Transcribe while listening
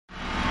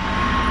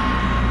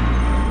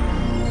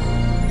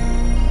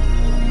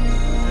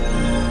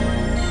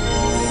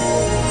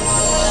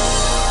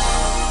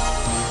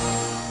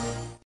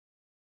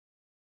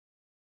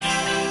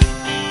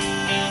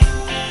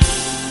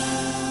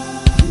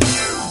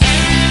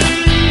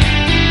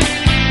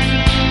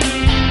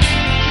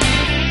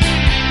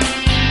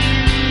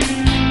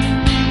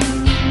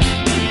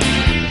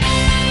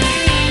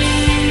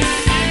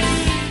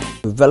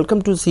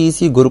welcome to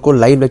CEC Gurukul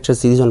live lecture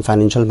series on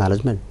financial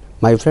management.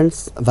 My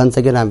friends, once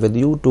again I am with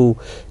you to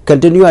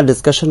continue our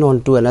discussion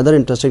on to another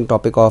interesting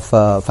topic of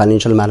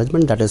financial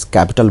management, that is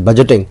capital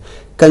budgeting,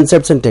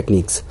 concepts and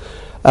techniques.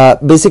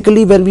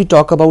 Basically, when we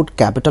talk about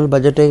capital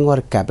budgeting or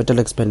capital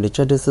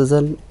expenditure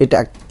decision,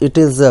 it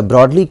is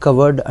broadly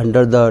covered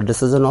under the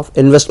decision of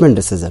investment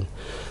decision.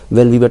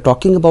 When we were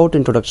talking about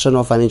introduction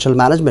of financial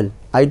management,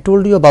 I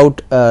told you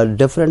about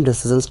different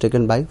decisions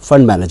taken by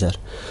fund manager.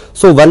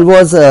 So one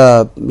was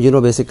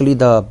basically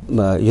the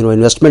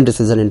investment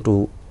decision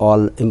into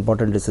all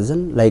important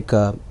decision, like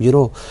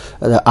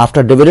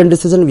after dividend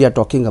decision we are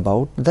talking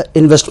about the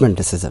investment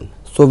decision.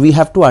 So we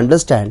have to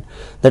understand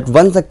that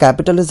once the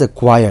capital is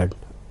acquired,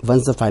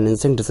 once the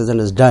financing decision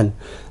is done,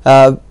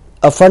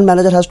 a fund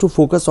manager has to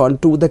focus on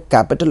to the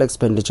capital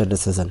expenditure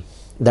decision,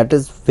 that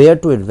is where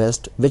to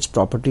invest, which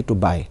property to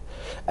buy.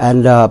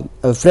 And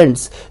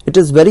friends, it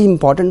is very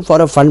important for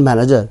a fund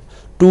manager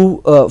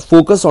to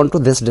focus on to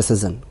this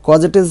decision,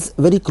 because it is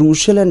very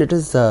crucial and it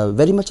is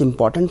very much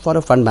important for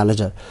a fund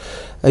manager,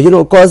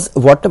 because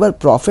whatever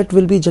profit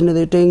will be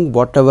generating,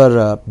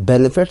 whatever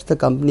benefits the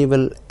company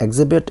will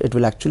exhibit, it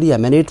will actually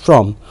emanate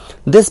from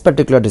this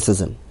particular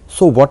decision.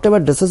 So whatever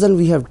decision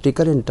we have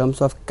taken in terms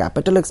of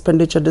capital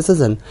expenditure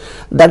decision,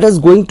 that is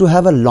going to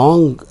have a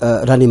long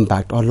run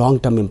impact or long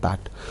term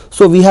impact.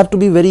 So we have to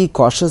be very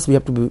cautious, we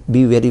have to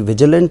be very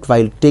vigilant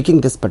while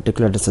taking this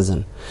particular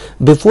decision.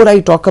 Before I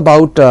talk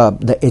about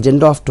the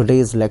agenda of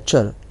today's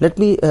lecture, let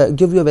me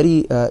give you a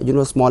very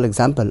small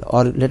example,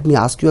 or let me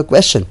ask you a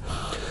question.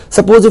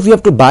 Suppose if you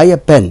have to buy a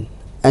pen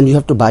and you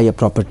have to buy a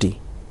property,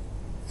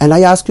 and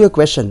I ask you a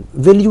question,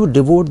 will you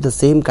devote the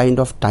same kind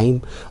of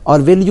time, or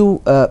will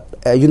you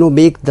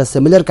make the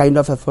similar kind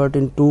of effort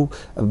into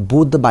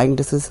both the buying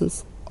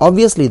decisions?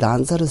 Obviously the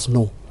answer is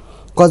no,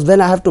 because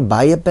when I have to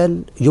buy a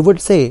pen, you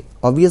would say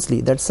obviously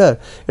that sir,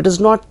 it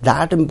is not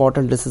that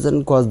important decision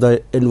because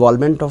the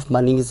involvement of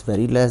money is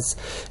very less,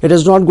 it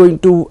is not going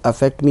to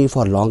affect me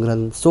for long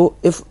run. So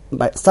if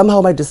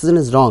somehow my decision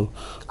is wrong,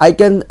 I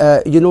can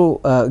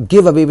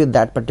give away with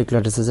that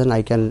particular decision,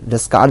 I can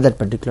discard that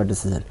particular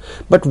decision.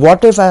 But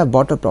what if I have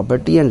bought a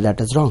property and that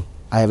is wrong?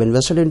 I have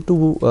invested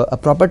into a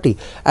property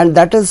and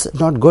that is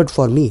not good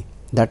for me,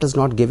 that is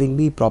not giving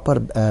me proper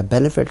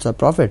benefits or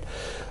profit.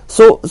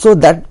 So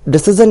that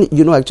decision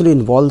actually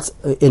involves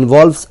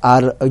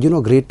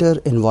our greater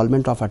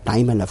involvement of our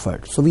time and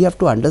effort. So we have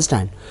to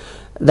understand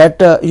that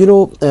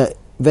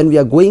when we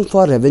are going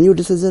for revenue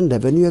decision,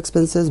 revenue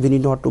expenses, we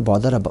need not to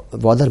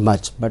bother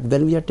much. But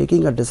when we are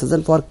taking a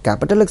decision for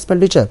capital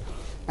expenditure,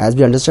 as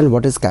we understand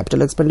what is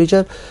capital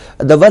expenditure,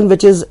 the one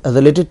which is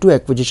related to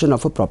acquisition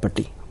of a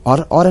property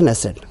or an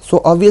asset.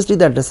 So obviously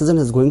that decision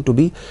is going to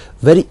be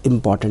very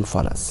important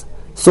for us.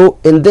 So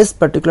in this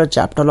particular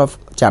chapter of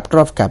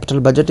capital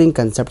budgeting,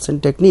 concepts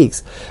and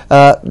techniques,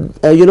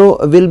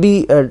 we'll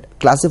be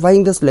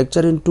classifying this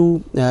lecture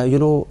into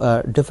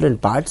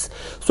different parts.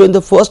 So in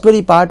the first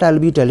very part, I'll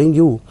be telling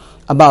you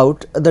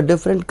about the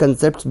different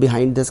concepts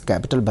behind this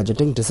capital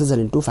budgeting decision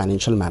into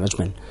financial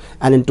management.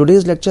 And in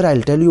today's lecture,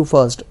 I'll tell you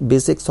first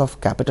basics of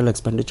capital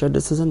expenditure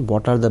decision,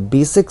 what are the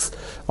basics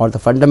or the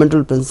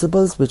fundamental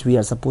principles which we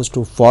are supposed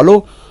to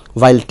follow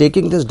while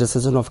taking this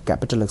decision of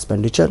capital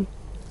expenditure.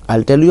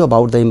 I'll tell you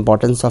about the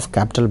importance of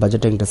capital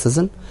budgeting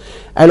decision.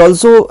 I'll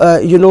also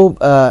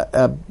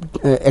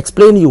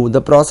explain you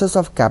the process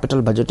of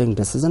capital budgeting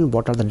decision,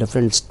 what are the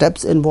different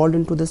steps involved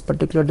into this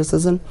particular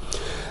decision.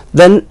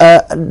 Then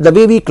the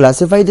way we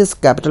classify this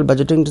capital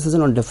budgeting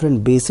decision on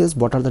different bases,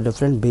 what are the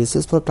different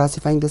bases for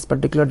classifying this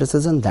particular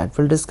decision, that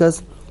we'll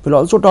discuss. We'll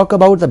also talk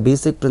about the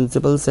basic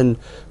principles in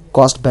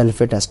cost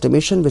benefit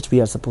estimation which we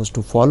are supposed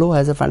to follow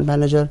as a fund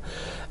manager.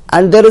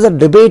 And there is a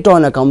debate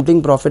on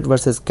accounting profit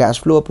versus cash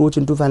flow approach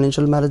into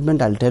financial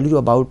management. I'll tell you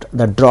about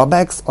the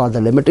drawbacks or the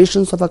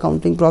limitations of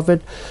accounting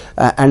profit,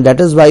 and that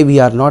is why we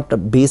are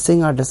not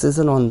basing our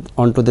decision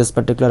onto this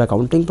particular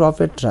accounting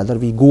profit. Rather,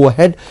 we go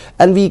ahead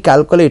and we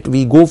calculate,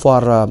 we go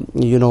for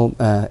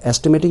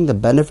estimating the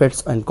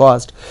benefits and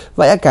cost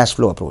via cash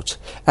flow approach.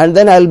 And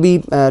then I'll be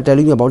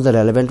telling you about the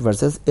relevant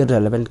versus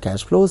irrelevant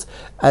cash flows.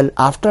 And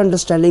after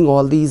understanding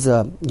all these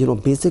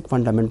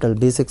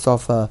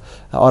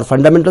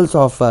fundamentals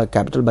of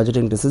capital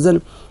budgeting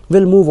decision,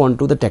 will move on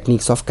to the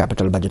techniques of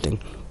capital budgeting.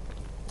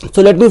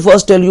 So let me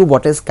first tell you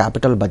what is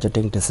capital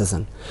budgeting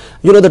decision.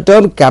 The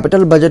term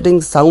capital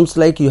budgeting sounds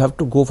like you have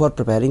to go for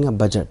preparing a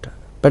budget,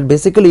 but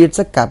basically it's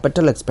a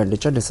capital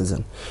expenditure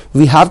decision.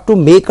 We have to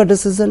make a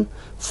decision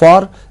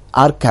for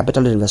our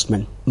capital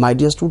investment. My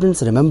dear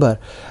students, remember,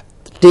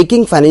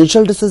 taking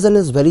financial decision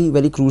is very,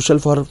 very crucial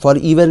for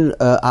even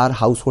our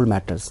household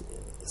matters.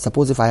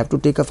 Suppose if I have to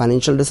take a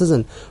financial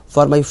decision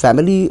for my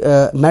family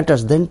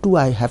matters, then too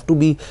I have to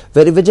be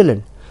very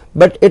vigilant.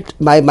 But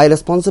my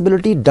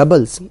responsibility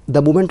doubles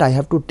the moment I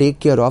have to take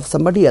care of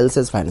somebody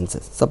else's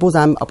finances. Suppose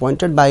I am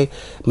appointed by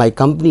my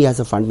company as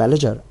a fund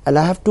manager and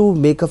I have to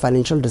make a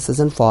financial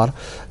decision for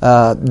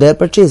their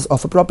purchase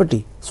of a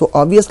property. So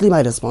obviously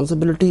my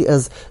responsibility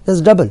is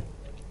double.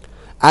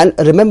 And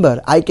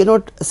remember, I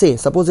cannot say,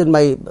 suppose in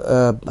my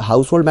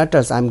household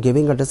matters, I am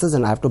giving a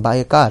decision, I have to buy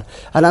a car,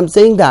 and I am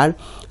saying that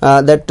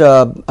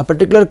a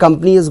particular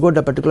company is good,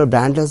 a particular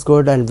brand is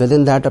good, and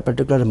within that a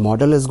particular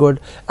model is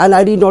good, and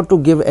I need not to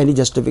give any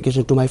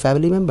justification to my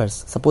family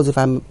members. Suppose if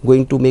I am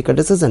going to make a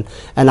decision,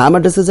 and I am a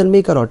decision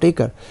maker or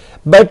taker,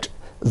 but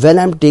when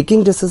I am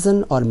taking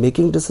decision or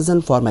making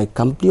decision for my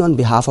company on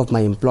behalf of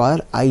my employer,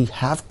 I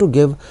have to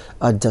give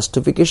a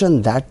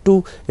justification. That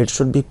too, it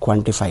should be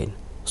quantified.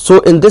 So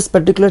in this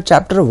particular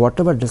chapter,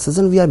 whatever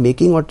decision we are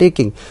making or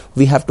taking,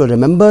 we have to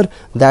remember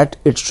that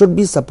it should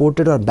be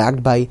supported or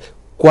backed by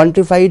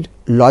quantified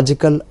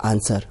logical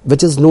answer,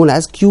 which is known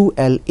as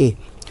QLA.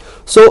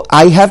 So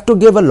I have to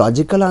give a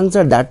logical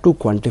answer, that too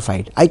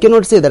quantified. I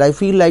cannot say that I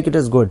feel like it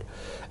is good.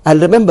 And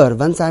remember,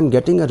 once I am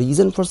getting a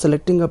reason for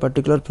selecting a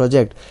particular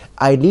project,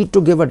 I need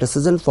to give a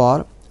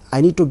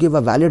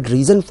valid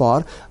reason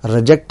for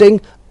rejecting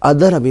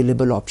other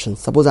available options.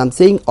 Suppose I am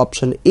saying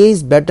option A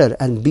is better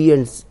and B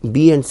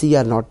and C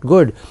are not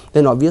good,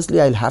 then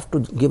obviously I will have to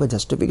give a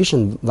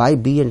justification why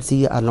B and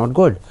C are not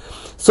good.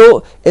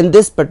 So in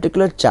this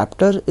particular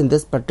chapter, in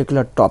this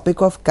particular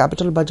topic of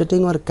capital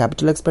budgeting or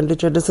capital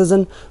expenditure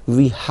decision,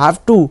 we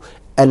have to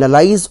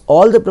analyze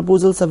all the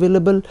proposals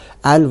available,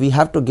 and we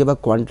have to give a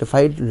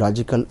quantified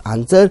logical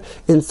answer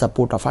in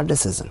support of our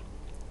decision.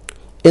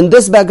 In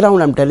this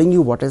background, I am telling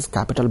you what is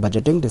capital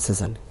budgeting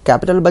decision.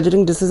 Capital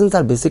budgeting decisions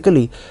are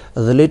basically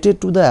related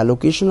to the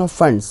allocation of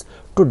funds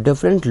to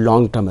different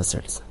long-term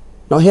assets.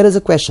 Now here is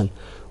a question.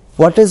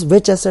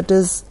 Which asset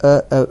is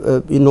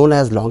known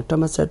as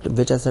long-term asset,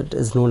 which asset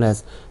is known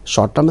as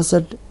short-term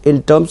asset?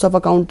 In terms of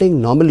accounting,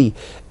 normally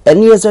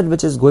any asset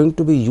which is going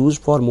to be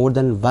used for more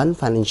than one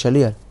financial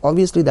year,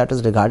 obviously that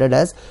is regarded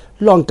as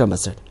long-term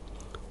asset.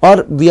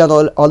 Or we are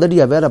already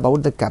aware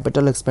about the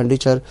capital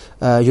expenditure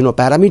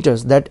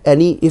parameters, that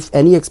if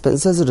any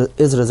expenses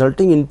is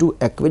resulting into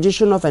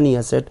acquisition of any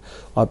asset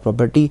or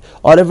property,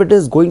 or if it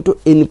is going to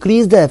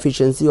increase the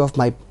efficiency of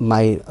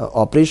my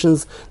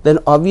operations, then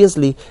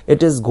obviously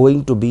it is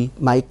going to be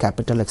my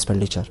capital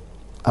expenditure.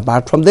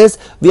 Apart from this,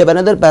 we have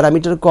another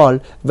parameter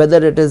called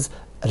whether it is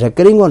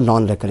recurring or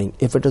non-recurring.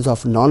 If it is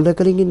of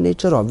non-recurring in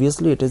nature,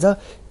 obviously it is a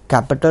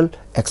capital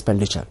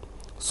expenditure.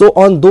 So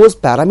on those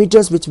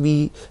parameters which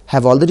we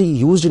have already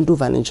used into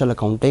financial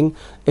accounting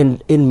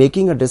in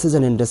making a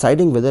decision, in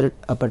deciding whether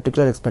a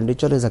particular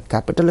expenditure is a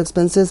capital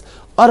expenses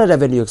or a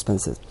revenue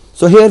expenses.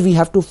 So here we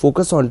have to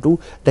focus on to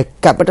the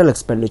capital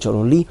expenditure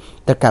only,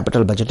 the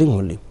capital budgeting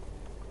only.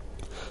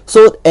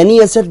 So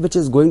any asset which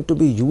is going to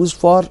be used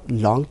for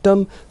long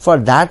term, for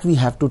that we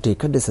have to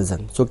take a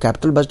decision. So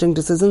capital budgeting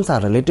decisions are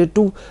related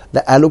to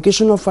the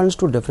allocation of funds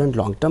to different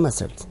long term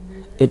assets.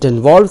 It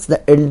involves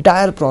the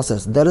entire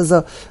process. There is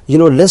a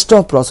list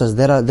of process.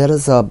 There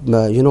is a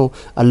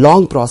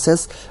long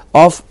process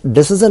of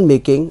decision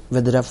making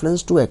with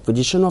reference to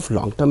acquisition of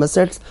long term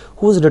assets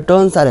whose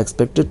returns are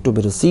expected to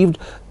be received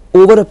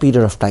over a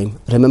period of time.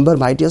 Remember,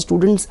 my dear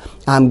students,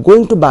 I am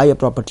going to buy a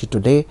property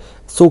today.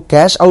 So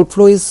cash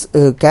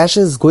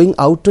is going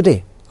out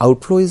today.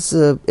 Outflow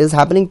is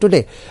happening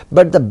today,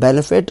 but the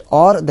benefit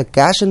or the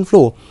cash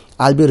inflow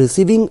I'll be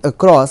receiving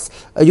across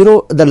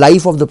the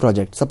life of the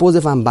project. Suppose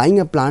if I'm buying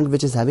a plant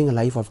which is having a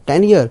life of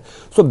 10 years,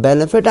 so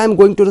benefit I'm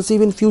going to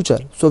receive in future.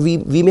 So we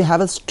may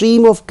have a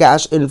stream of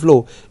cash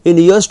inflow in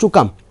years to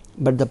come,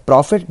 but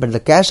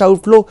the cash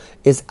outflow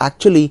is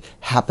actually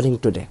happening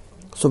today.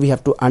 So we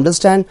have to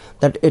understand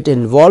that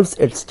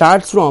it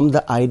starts from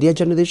the idea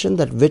generation,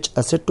 that which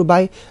asset to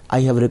buy.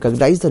 I have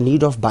recognized the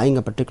need of buying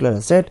a particular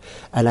asset,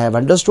 and I have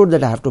understood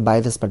that I have to buy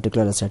this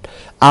particular asset.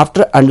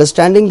 After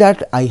understanding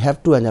that, I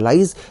have to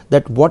analyze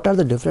that what are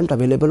the different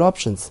available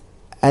options,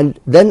 and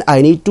then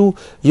I need to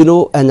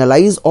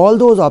analyze all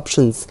those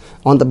options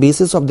on the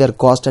basis of their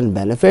cost and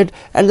benefit,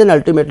 and then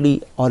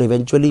ultimately or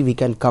eventually we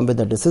can come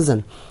with a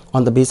decision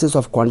on the basis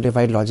of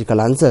quantified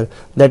logical answer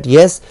that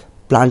yes,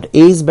 plant A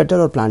is better,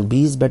 or plant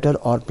B is better,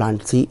 or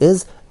plant C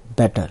is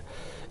better.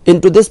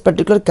 Into this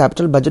particular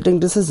capital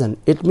budgeting decision,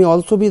 it may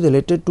also be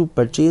related to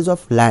purchase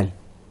of land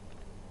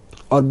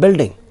or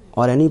building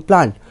or any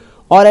plant,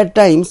 or at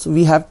times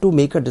we have to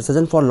make a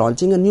decision for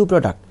launching a new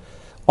product,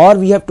 or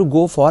we have to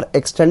go for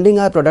extending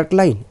our product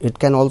line. It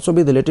can also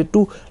be related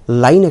to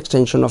line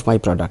extension of my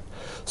product.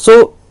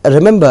 So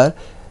remember,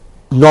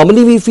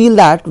 normally we feel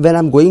that when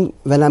I'm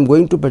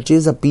going to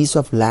purchase a piece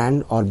of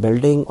land or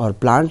building or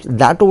plant,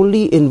 that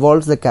only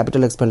involves the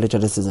capital expenditure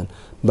decision.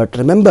 But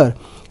remember,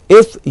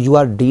 if you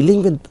are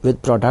dealing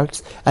with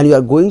products and you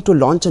are going to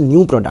launch a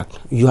new product,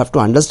 you have to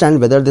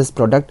understand whether this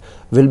product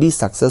will be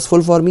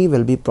successful for me,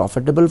 will be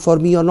profitable for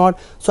me or not.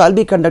 So I'll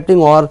be conducting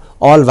all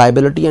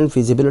viability and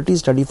feasibility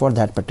study for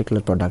that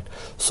particular product.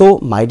 So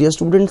my dear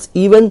students,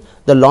 even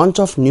the launch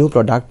of new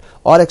product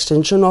or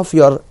extension of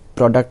your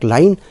product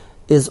line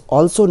is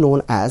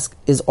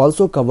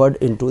also covered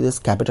into this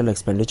capital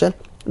expenditure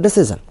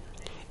decision.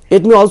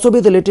 It may also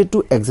be related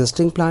to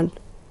existing plant.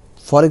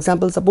 For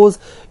example, suppose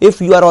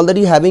if you are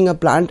already having a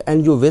plant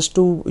and you wish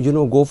to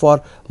go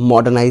for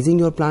modernizing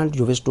your plant,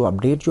 you wish to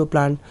update your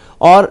plant,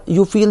 or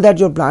you feel that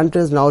your plant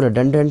is now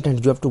redundant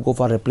and you have to go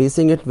for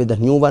replacing it with a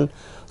new one,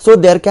 so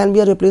there can be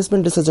a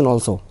replacement decision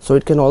also. So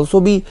it can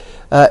also be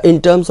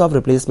in terms of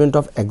replacement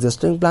of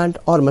existing plant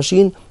or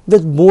machine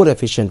with more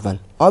efficient one.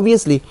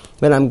 Obviously,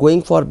 when I'm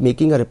going for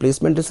making a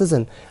replacement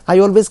decision, I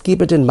always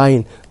keep it in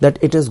mind that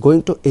it is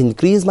going to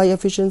increase my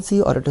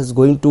efficiency or it is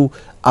going to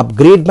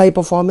upgrade my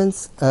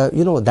performance.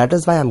 That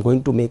is why I'm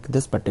going to make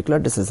this particular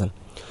decision.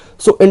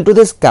 So into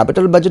this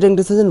capital budgeting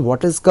decision,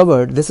 what is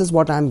covered, this is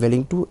what I'm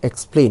willing to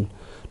explain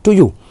to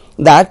you,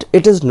 that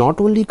it is not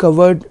only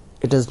covering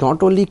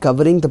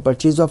the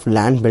purchase of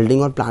land,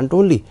 building or plant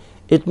only.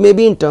 It may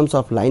be in terms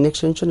of line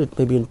extension, it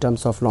may be in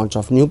terms of launch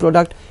of new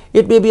product,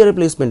 it may be a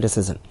replacement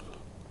decision.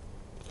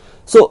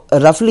 So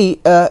roughly,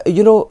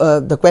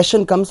 the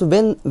question comes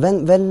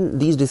when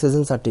these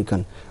decisions are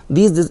taken.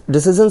 These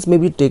decisions may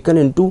be taken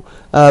into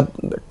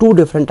two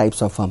different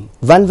types of firm.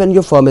 One, when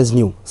your firm is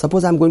new.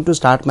 Suppose I'm going to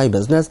start my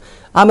business,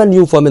 I'm a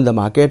new firm in the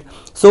market,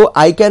 so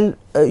I can,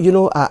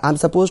 I'm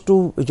supposed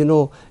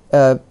to,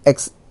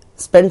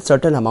 spend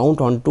certain amount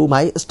onto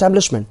my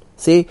establishment.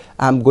 Say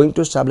I'm going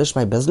to establish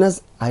my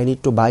business, I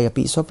need to buy a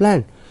piece of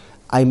land.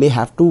 I may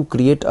have to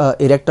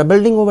erect a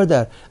building over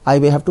there. I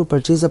may have to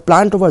purchase a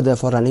plant over there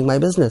for running my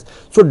business.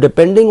 So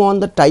depending on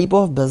the type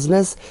of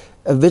business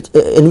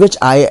in which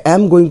I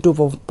am going to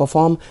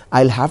perform,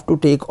 I'll have to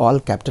take all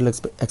capital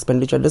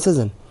expenditure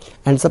decision.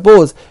 And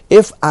suppose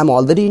if I'm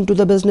already into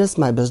the business,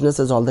 my business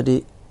is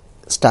already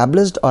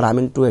established, or I'm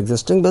into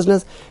existing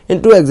business,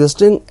 into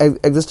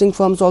existing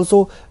firms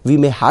also, we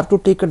may have to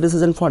take a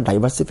decision for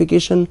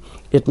diversification.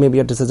 It may be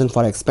a decision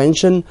for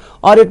expansion,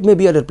 or it may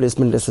be a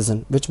replacement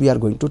decision which we are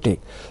going to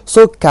take.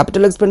 So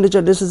capital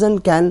expenditure decision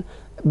can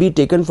be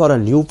taken for a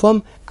new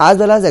firm as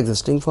well as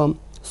existing firm.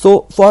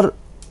 So for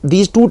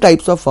these two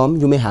types of firm,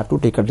 you may have to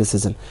take a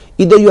decision.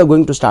 Either you are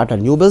going to start a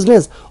new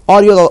business,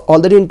 or you are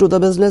already into the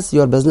business,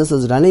 your business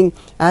is running,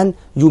 and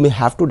you may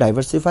have to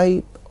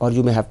diversify, or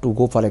you may have to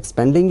go for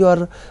expanding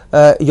your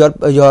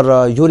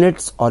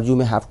units, or you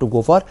may have to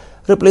go for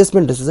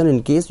replacement decision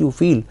in case you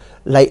feel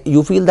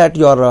that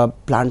your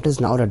plant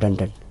is now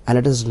redundant and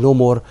it is no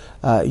more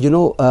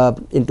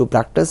into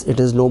practice, it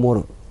is no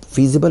more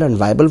feasible and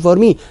viable for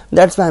me.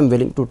 That's why I'm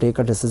willing to take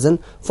a decision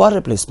for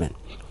replacement.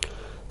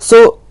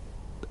 So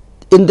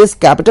in this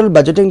capital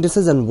budgeting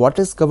decision, what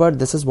is covered,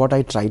 this is what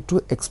I tried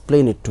to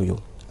explain it to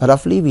you.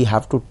 Roughly, we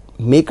have to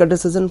make a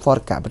decision for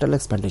capital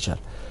expenditure.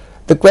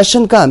 The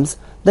question comes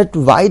that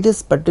why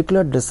this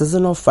particular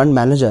decision of fund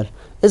manager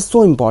is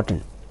so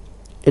important.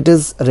 It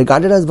is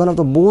regarded as one of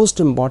the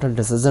most important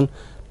decisions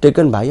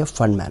taken by a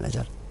fund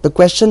manager. The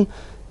question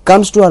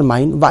comes to our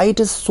mind, why it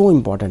is so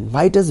important,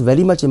 why it is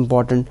very much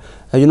important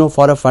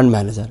for a fund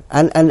manager,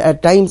 and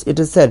at times it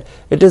is said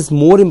it is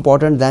more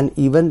important than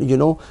even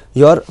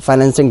your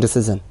financing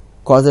decision,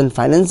 because in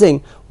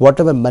financing,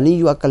 whatever money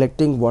you are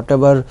collecting,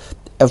 whatever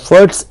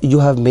efforts you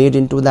have made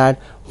into that,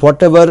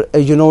 whatever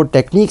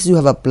techniques you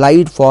have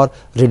applied for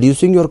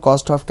reducing your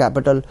cost of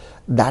capital,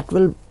 that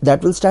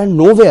will stand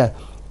nowhere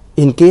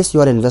in case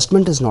your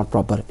investment is not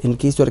proper, in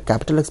case your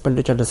capital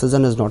expenditure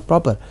decision is not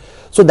proper.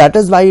 So that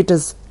is why it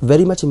is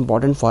very much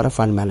important for a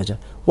fund manager.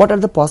 What are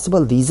the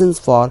possible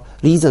reasons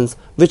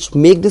which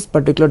make this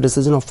particular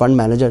decision of fund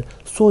manager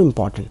so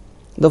important?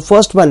 The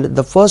first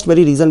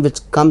very reason which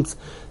comes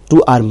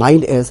to our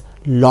mind is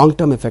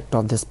long-term effect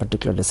of this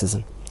particular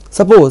decision.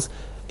 Suppose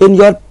in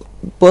your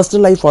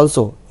personal life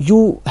also,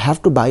 you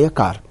have to buy a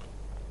car,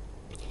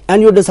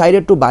 and you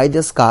decided to buy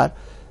this car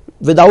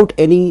without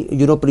any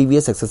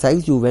previous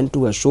exercise. You went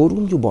to a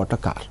showroom, you bought a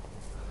car,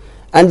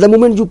 and the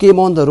moment you came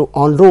on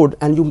road,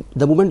 and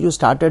the moment you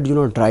started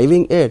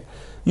driving it,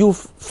 you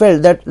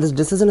felt that this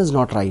decision is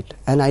not right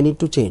and I need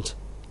to change.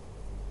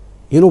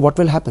 What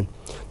will happen?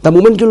 The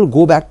moment you will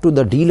go back to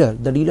the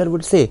dealer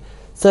would say,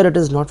 sir, it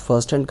is not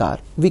first hand car,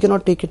 we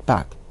cannot take it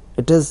back,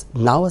 it is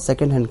now a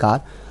second hand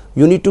car.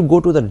 You need to go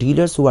to the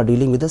dealers who are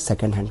dealing with a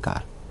second hand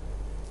car.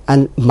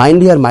 And my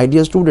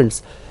dear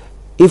students,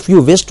 if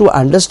you wish to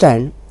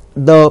understand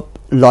the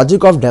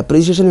logic of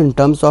depreciation in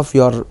terms of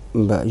your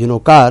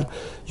car,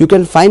 you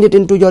can find it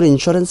into your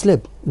insurance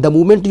slip. The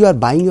moment you are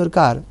buying your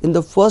car, in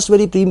the first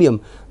very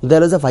premium,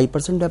 there is a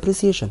 5%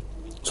 depreciation.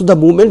 So the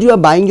moment you are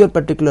buying your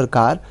particular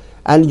car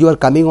and you are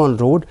coming on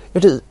road,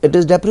 it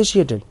is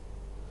depreciated.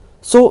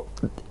 So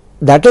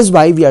that is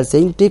why we are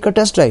saying take a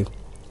test drive.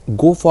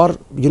 Go for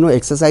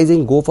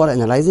exercising, go for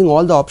analyzing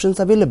all the options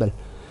available.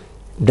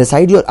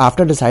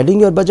 After deciding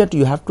your budget,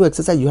 you have to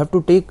exercise, you have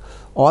to take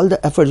all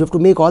the efforts, you have to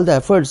make all the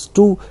efforts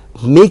to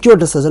make your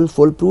decision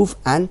foolproof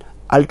and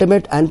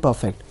ultimate and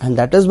perfect. And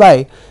that is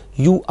why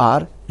you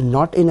are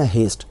not in a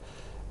haste.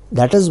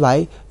 That is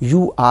why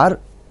you are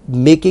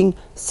making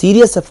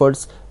serious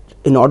efforts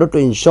in order to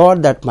ensure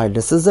that my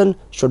decision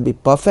should be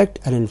perfect,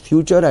 and in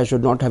future I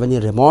should not have any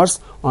remorse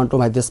onto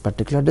this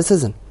particular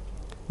decision.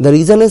 The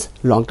reason is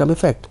long-term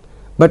effect.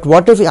 But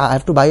what if I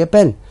have to buy a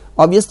pen,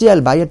 obviously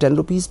I'll buy a 10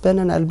 rupees pen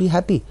and I'll be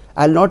happy.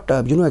 I'll not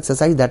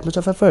exercise that much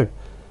of effort,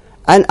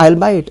 and I'll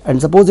buy it.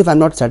 And suppose if I'm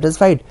not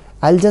satisfied,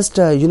 I'll just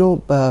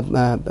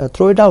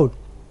throw it out,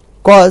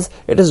 cause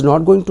it is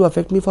not going to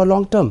affect me for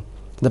long term.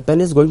 The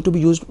pen is going to be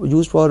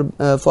used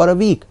for a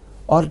week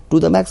or to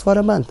the max for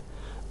a month.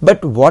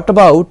 But what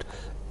about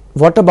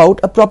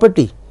a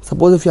property?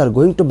 Suppose if you are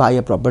going to buy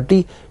a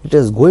property, it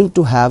is going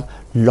to have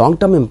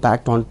long-term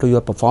impact onto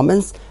your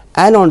performance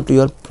and onto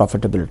your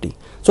profitability.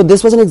 So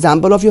this was an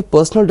example of your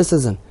personal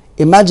decision.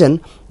 Imagine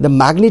the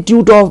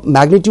magnitude of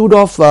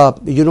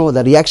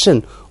the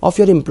reaction of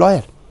your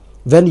employer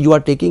when you are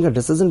taking a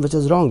decision which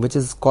is wrong, which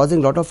is causing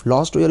a lot of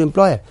loss to your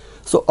employer.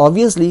 So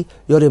obviously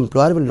your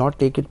employer will not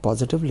take it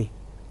positively,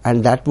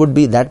 and that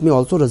may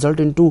also result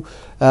into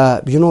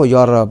that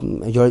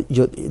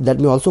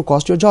may also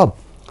cost your job.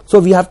 So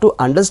we have to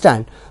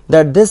understand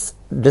that this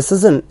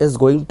decision is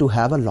going to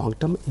have a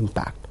long-term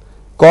impact,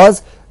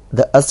 cause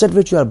the asset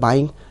which you are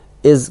buying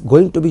is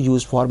going to be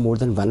used for more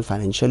than one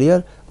financial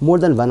year, more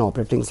than one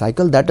operating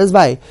cycle. That is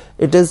why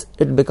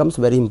it becomes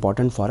very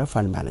important for a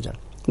fund manager.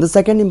 The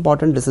second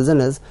important decision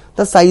is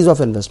the size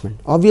of investment.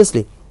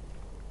 Obviously,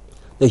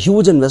 the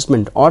huge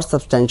investment or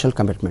substantial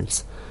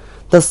commitments,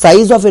 the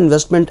size of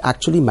investment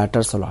actually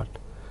matters a lot.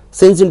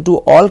 Since into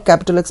all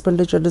capital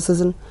expenditure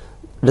decisions,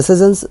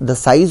 the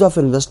size of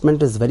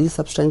investment is very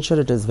substantial,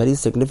 it is very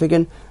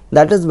significant.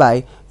 That is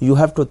why you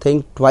have to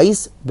think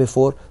twice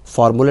before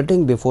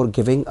formulating, before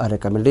giving a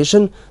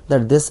recommendation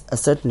that this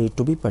asset need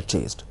to be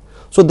purchased.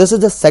 So this is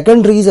the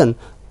second reason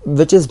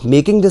which is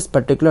making this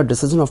particular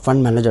decision of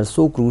fund manager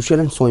so crucial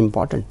and so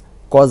important,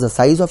 because the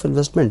size of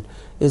investment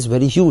is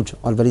very huge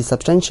or very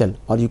substantial,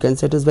 or you can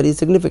say it is very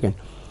significant.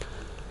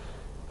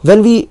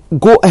 When we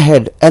go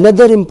ahead,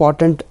 another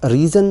important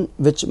reason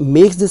which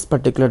makes this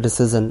particular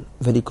decision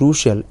very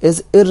crucial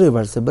is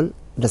irreversible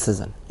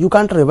decision. You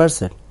can't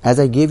reverse it. As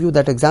I gave you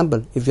that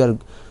example, if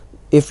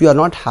you are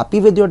not happy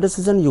with your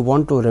decision, you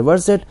want to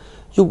reverse it,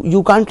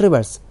 you can't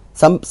reverse.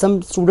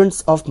 Some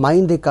students of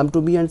mine, they come to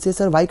me and say,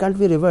 sir, why can't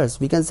we reverse?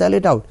 We can sell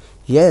it out.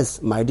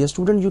 Yes, my dear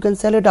student, you can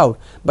sell it out,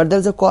 but there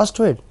is a cost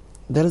to it.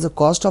 There is a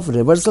cost of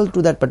reversal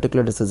to that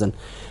particular decision.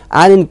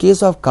 And in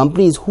case of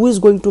companies, who is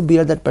going to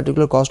bear that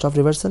particular cost of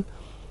reversal?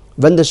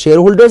 When the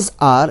shareholders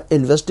are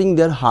investing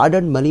their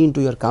hard-earned money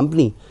into your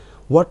company,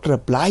 what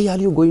reply are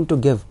you going to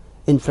give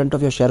in front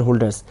of your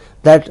shareholders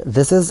that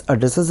this is a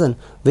decision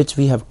which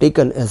we have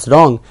taken is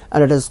wrong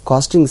and it is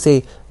costing,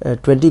 say,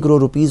 20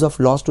 crore rupees of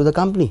loss to the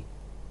company?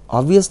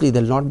 Obviously,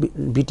 they will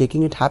not be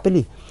taking it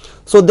happily.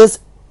 So this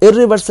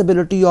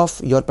irreversibility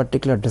of your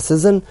particular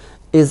decision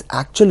is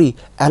actually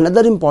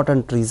another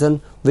important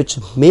reason which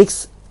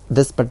makes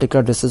this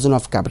particular decision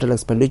of capital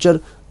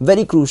expenditure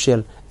very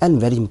crucial and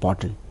very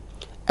important.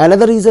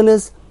 Another reason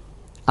is,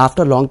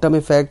 after long-term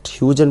effect,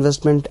 huge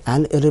investment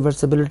and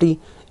irreversibility,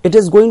 it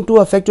is going to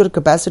affect your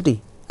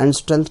capacity and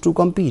strength to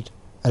compete.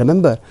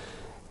 Remember,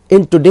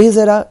 in today's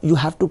era, you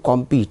have to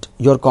compete.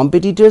 Your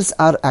competitors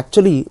are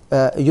actually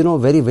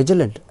very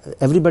vigilant.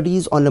 Everybody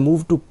is on the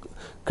move to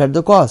cut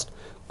the cost.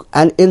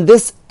 And in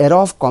this era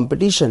of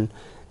competition,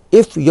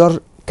 if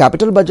your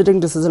capital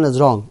budgeting decision is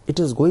wrong, it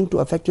is going to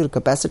affect your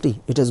capacity,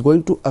 it is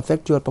going to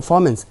affect your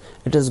performance,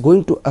 it is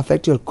going to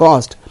affect your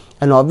cost,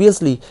 and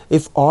obviously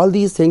if all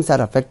these things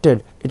are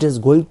affected, it is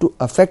going to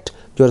affect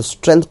your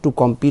strength to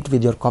compete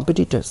with your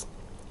competitors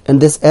in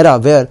this era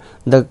where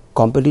the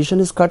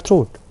competition is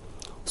cutthroat.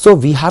 So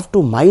we have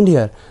to mind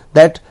here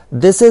that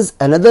this is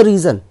another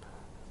reason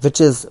which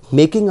is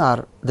making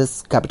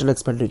this capital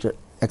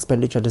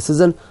expenditure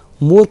decision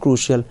more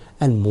crucial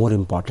and more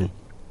important.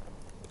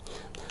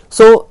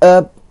 So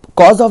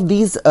cause of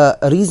these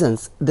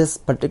reasons, this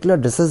particular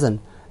decision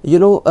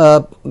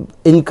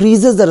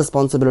increases the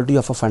responsibility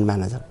of a fund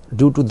manager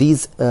due to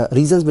these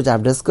reasons which I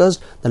have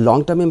discussed: the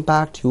long-term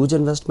impact, huge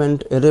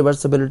investment,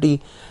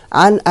 irreversibility,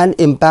 and an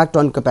impact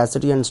on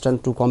capacity and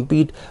strength to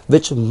compete,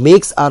 which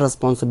makes our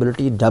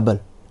responsibility double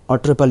or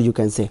triple, you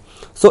can say.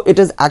 So it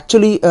is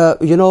actually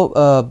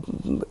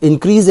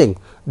increasing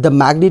the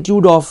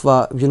magnitude of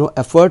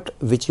effort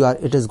which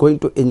it is going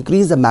to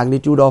increase the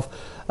magnitude of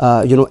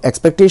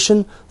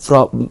expectation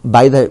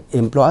by the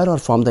employer or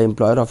from the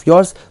employer of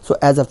yours. So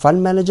as a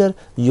fund manager,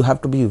 you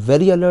have to be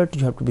very alert,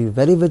 you have to be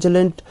very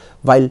vigilant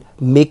while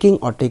making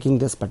or taking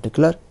this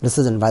particular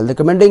decision, while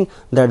recommending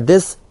that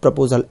this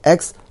proposal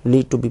X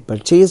need to be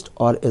purchased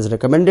or is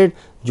recommended.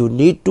 You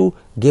need to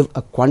give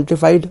a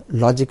quantified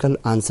logical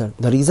answer.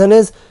 The reason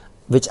is,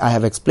 which I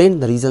have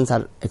explained, the reasons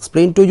are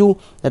explained to you,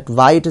 that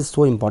why it is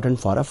so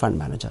important for a fund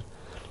manager.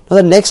 Now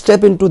the next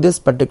step into this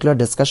particular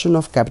discussion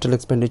of capital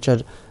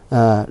expenditure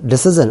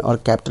decision or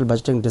capital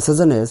budgeting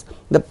decision is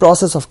the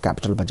process of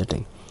capital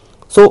budgeting.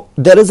 So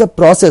there is a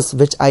process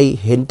which I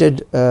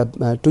hinted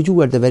to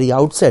you at the very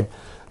outset,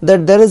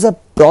 that there is a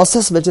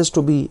process which is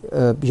to be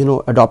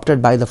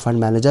adopted by the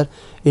fund manager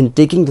in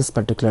taking this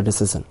particular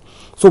decision.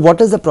 So what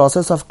is the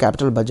process of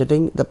capital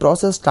budgeting? The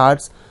process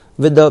starts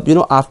with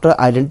after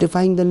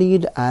identifying the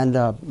need and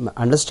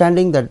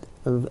understanding that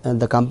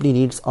the company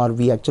needs, or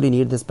we actually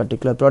need this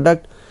particular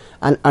product,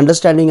 and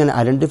understanding and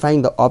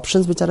identifying the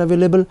options which are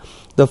available,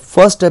 the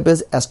first step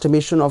is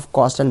estimation of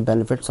cost and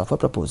benefits of a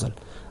proposal.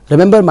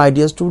 Remember, my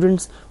dear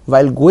students,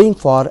 while going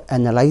for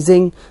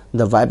analyzing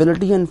the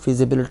viability and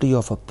feasibility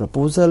of a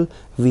proposal,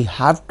 we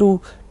have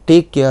to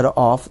take care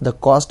of the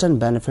cost and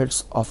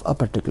benefits of a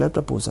particular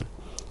proposal.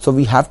 So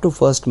we have to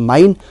first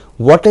mind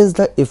what is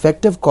the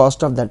effective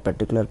cost of that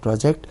particular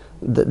project,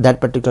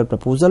 that particular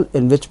proposal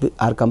in which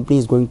our company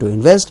is going to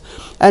invest,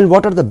 and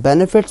what are the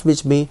benefits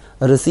which may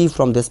receive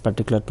from this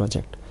particular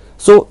project.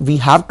 So we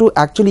have to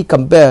actually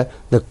compare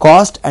the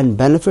cost and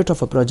benefit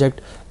of a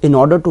project in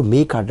order to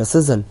make our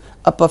decision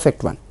a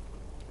perfect one.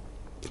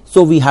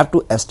 So we have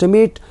to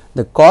estimate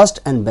the cost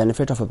and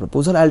benefit of a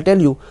proposal. I'll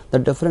tell you the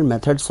different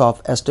methods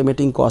of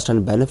estimating cost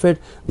and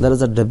benefit. There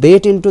is a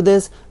debate into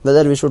this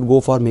whether we should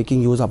go for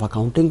making use of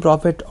accounting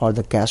profit or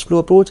the cash flow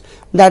approach.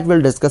 That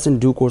we'll discuss in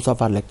due course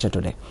of our lecture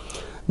today.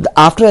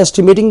 After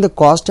estimating the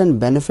cost and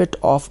benefit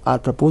of our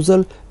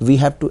proposal, we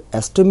have to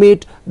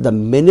estimate the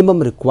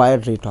minimum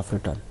required rate of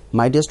return.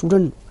 My dear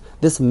student,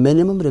 this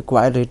minimum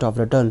required rate of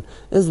return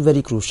is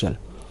very crucial.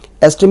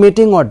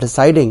 Estimating or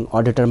deciding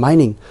or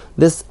determining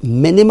this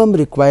minimum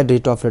required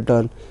rate of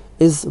return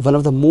is one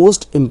of the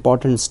most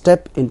important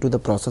step into the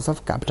process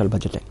of capital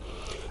budgeting.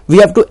 We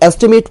have to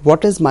estimate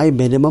what is my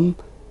minimum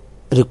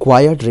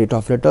required rate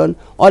of return,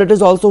 or it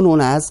is also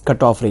known as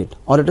cutoff rate,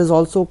 or it is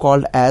also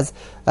called as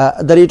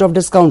the rate of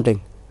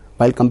discounting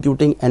while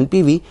computing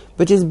NPV,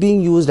 which is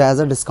being used as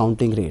a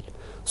discounting rate.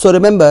 So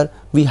remember,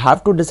 we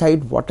have to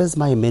decide what is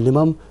my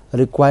minimum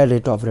required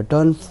rate of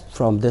return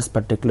from this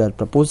particular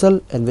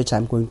proposal in which I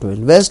am going to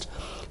invest,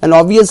 and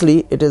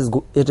obviously it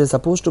is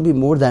supposed to be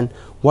more than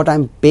what I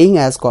am paying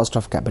as cost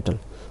of capital.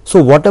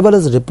 So whatever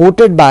is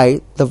reported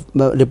to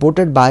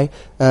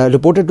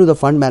the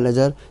fund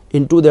manager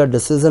into their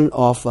decision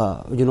of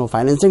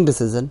financing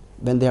decision,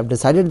 when they have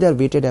decided their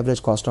weighted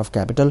average cost of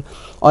capital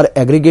or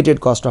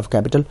aggregated cost of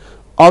capital,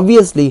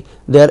 obviously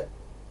their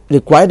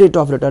required rate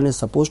of return is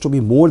supposed to be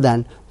more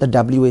than the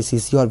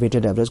WACC or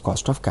weighted average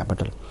cost of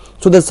capital.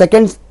 So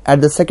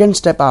at the second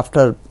step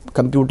after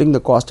computing the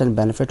cost and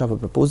benefit of a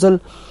proposal,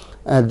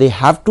 they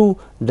have to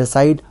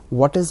decide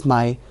what is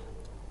my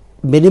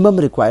minimum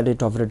required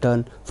rate of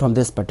return from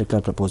this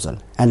particular proposal.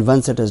 And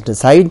once it is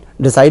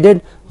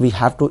decided, we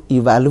have to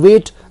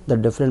evaluate the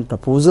different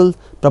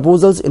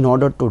proposals in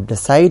order to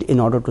decide, in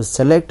order to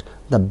select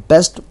the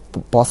best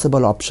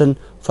possible option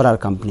for our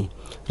company.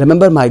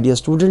 Remember, my dear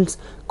students,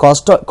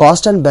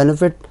 cost and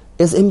benefit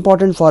is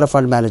important for a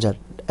fund manager.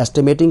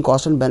 Estimating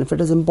cost and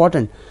benefit is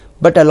important,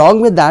 but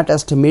along with that,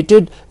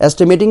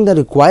 estimating the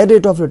required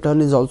rate of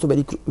return is also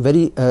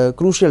very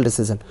crucial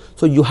decision.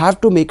 So you have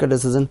to make a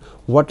decision,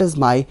 what is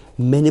my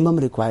minimum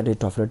required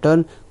rate of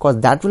return, because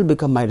that will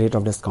become my rate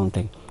of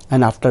discounting.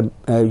 And after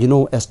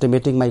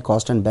estimating my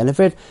cost and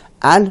benefit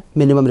and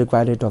minimum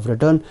required rate of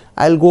return,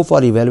 I'll go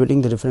for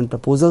evaluating the different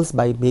proposals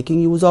by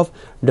making use of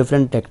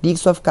different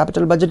techniques of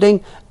capital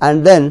budgeting,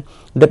 and then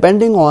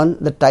depending on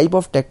the type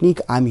of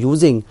technique I'm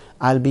using,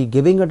 I'll be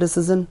giving a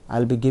decision,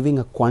 I'll be giving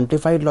a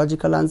quantified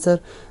logical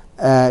answer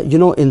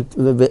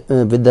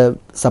with the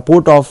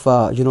support of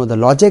the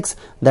logics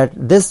that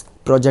this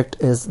project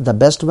is the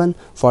best one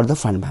for the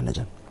fund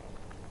manager.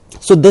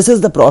 So this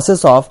is the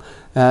process of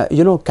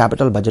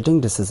capital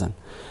budgeting decision.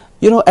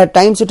 At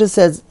times it is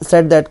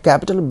said that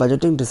capital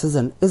budgeting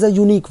decision is a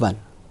unique one.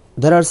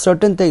 There are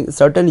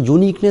certain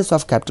uniqueness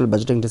of capital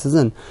budgeting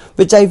decision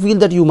which I feel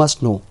that you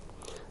must know.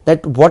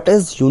 That what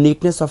is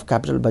uniqueness of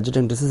capital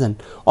budgeting decision,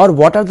 or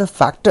what are the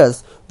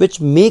factors which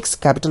makes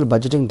capital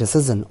budgeting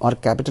decision or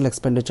capital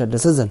expenditure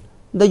decision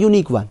the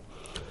unique one.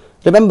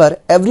 Remember,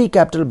 every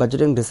capital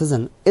budgeting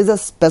decision is a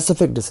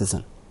specific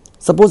decision.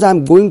 Suppose I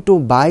am going to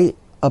buy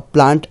a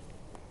plant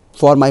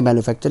for my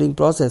manufacturing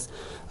process.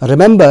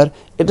 Remember,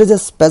 it is a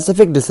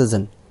specific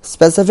decision,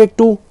 specific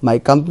to my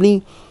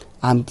company.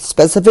 I am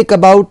specific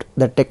about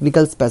the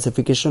technical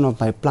specification of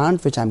my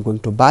plant which I am going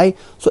to buy.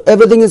 So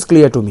everything is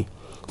clear to me.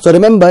 So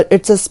remember,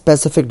 it's a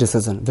specific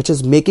decision which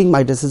is making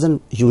my decision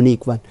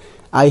unique one.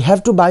 I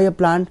have to buy a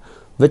plant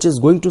which is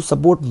going to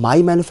support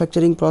my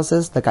manufacturing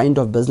process, the kind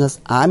of business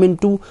I am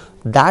into.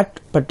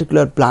 That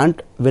particular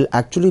plant will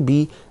actually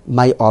be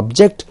my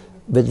object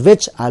with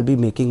which I'll be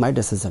making my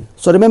decision.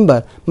 So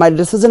remember, my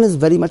decision is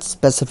very much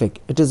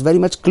specific. It is very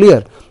much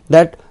clear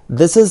that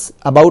this is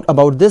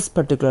about this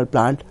particular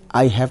plant.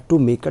 I have to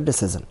make a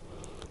decision.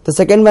 The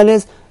second one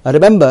is,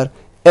 remember,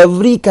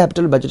 every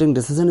capital budgeting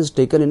decision is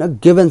taken in a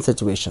given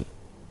situation.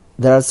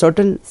 There are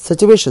certain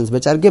situations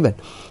which are given.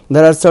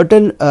 There are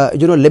certain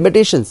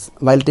limitations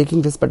while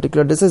taking this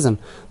particular decision.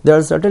 There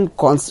are certain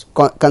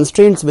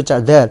constraints which are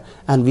there,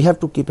 and we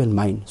have to keep in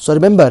mind. So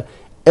remember,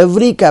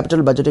 every capital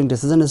budgeting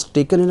decision is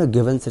taken in a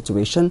given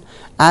situation,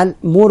 and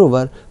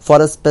moreover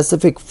for a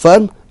specific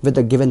firm with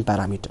the given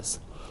parameters.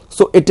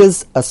 So it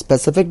is a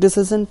specific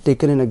decision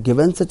taken in a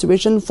given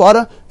situation for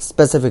a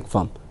specific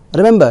firm.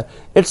 Remember,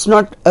 it's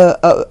not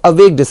a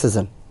vague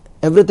decision.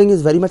 everything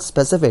is very much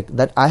specific,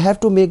 that I have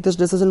to make this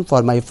decision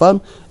for my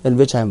firm in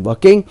which I am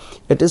working.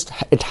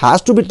 It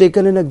has to be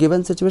taken in a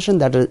given situation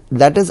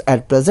that is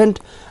at present,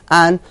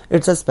 and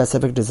it's a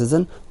specific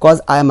decision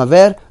because I am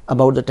aware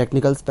about the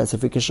technical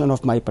specification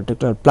of my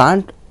particular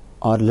plant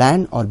or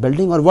land or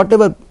building or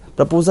whatever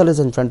proposal is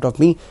in front of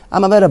me.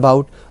 I'm aware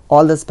about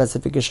all the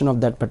specification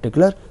of that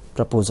particular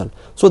proposal.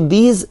 So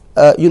these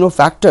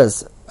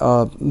factors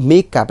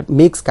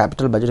makes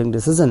capital budgeting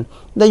decision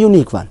the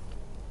unique one.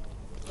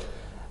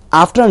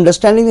 After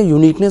understanding the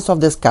uniqueness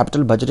of this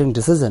capital budgeting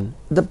decision,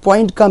 the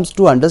point comes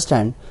to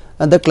understand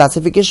the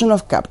classification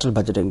of capital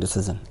budgeting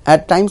decision.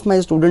 At times my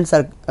students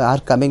are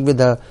coming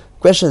with a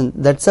question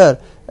that, sir,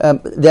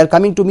 they are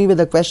coming to me with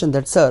a question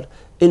that, sir,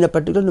 in a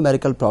particular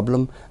numerical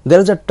problem, there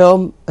is a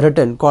term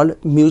written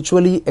called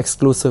mutually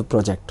exclusive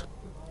project.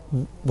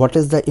 What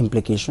is the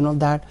implication of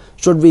that?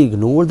 Should we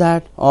ignore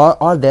that,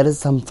 or there is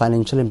some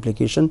financial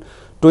implication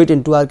to it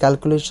into our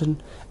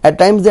calculation? At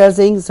times they are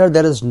saying, sir,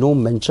 there is no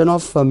mention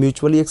of a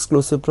mutually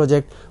exclusive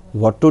project.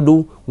 What to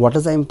do? What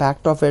is the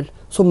impact of it?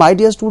 So my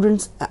dear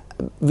students,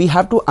 we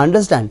have to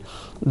understand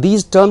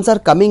these terms are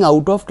coming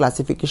out of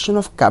classification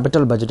of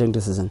capital budgeting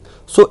decision.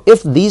 So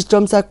if these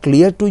terms are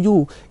clear to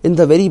you in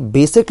the very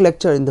basic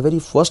lecture, in the very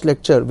first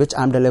lecture which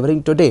I am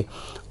delivering today,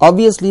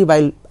 obviously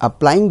while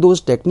applying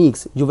those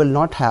techniques you will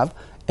not have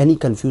any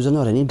confusion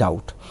or any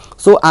doubt.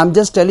 So I am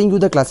just telling you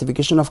the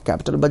classification of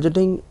capital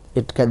budgeting.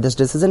 This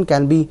decision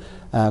can be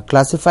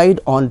classified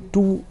on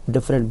two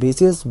different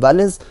bases. One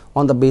is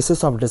on the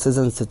basis of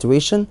decision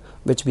situation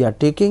which we are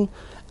taking,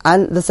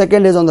 and the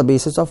second is on the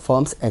basis of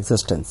firm's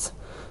existence.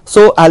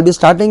 So I'll be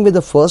starting with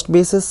the first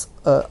basis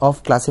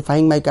of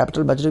classifying my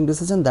capital budgeting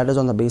decision, that is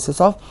on the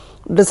basis of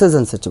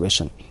decision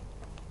situation.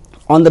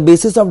 On the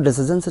basis of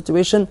decision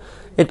situation,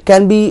 it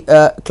can be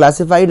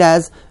classified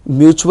as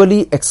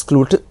mutually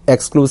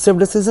exclusive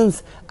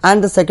decisions,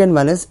 and the second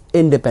one is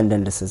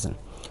independent decision.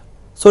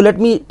 So let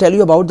me tell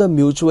you about the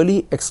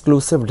mutually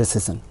exclusive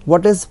decision.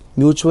 What is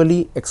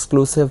mutually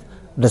exclusive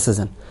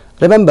decision?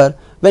 Remember,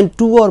 when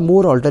two or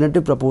more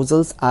alternative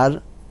proposals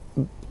are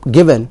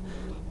given,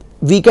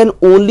 we can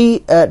only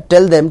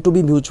tell them to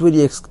be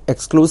mutually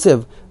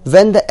exclusive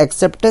when the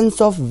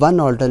acceptance of one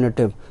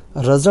alternative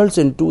results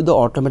into the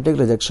automatic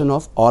rejection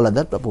of all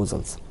other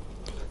proposals.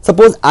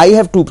 Suppose I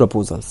have two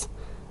proposals,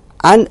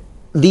 and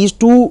these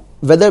two,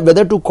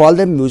 whether to call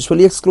them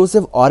mutually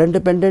exclusive or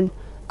independent,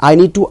 I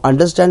need to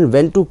understand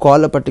when to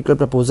call a particular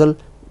proposal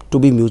to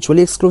be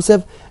mutually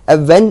exclusive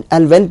and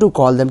when to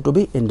call them to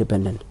be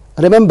independent.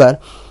 Remember,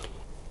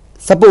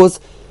 suppose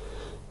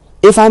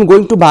if I am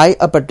going to buy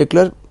a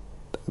particular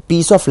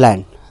piece of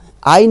land,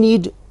 I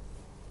need,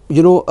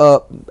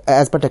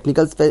 as per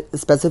technical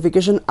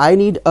specification, I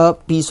need a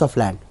piece of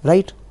land,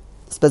 right?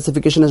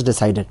 Specification is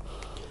decided,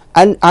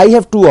 and I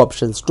have two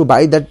options to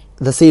buy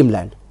the same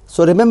land.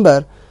 So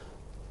remember,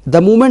 the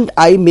moment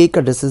I make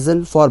a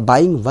decision for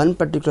buying one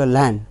particular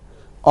land,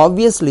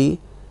 obviously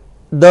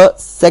the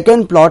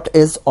second plot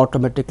is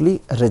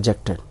automatically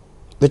rejected,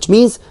 which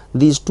means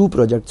these two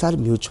projects are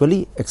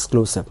mutually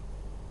exclusive.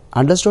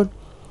 Understood?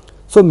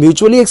 So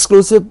mutually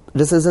exclusive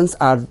decisions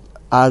are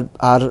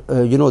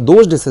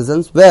those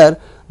decisions where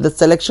the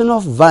selection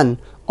of one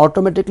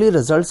automatically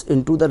results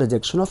into the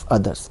rejection of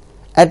others.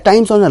 At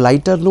times, on a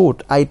lighter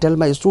note, I tell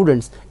my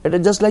students, it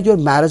is just like your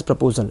marriage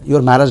proposal,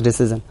 your marriage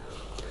decision.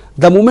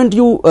 The moment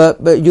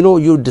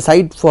you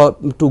decide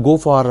to go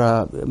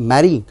for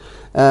marrying,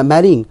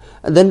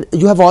 then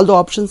you have all the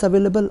options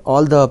available,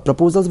 all the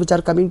proposals which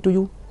are coming to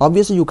you.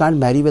 Obviously, you can't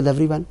marry with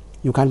everyone.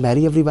 You can't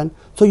marry everyone.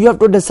 So you have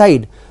to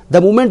decide.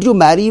 The moment you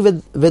marry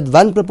with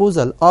one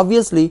proposal,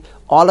 obviously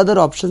all other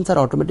options are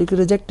automatically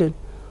rejected.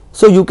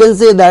 So you can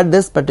say that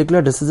this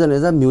particular decision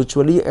is a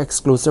mutually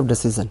exclusive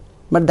decision.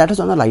 But that is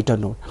on a lighter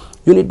note.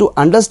 You need to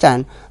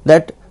understand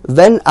that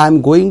when I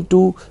am going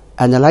to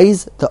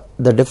analyze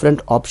the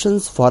different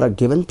options for a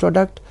given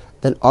product,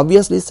 then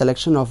obviously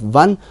selection of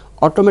one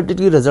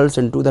automatically results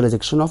into the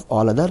rejection of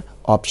all other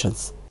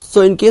options.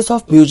 So in case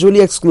of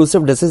mutually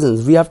exclusive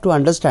decisions, we have to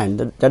understand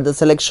that the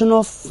selection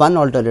of one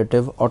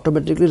alternative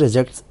automatically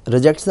rejects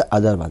the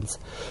other ones.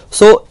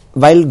 So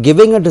while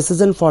giving a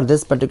decision for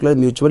this particular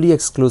mutually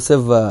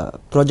exclusive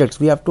projects,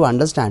 we have to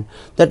understand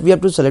that we have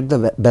to select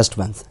the best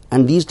ones.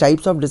 And these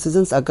types of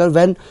decisions occur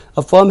when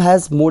a firm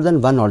has more than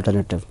one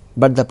alternative,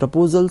 but the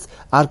proposals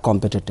are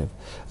competitive.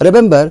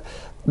 Remember,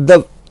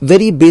 the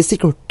very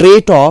basic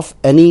trait of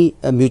any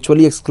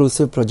mutually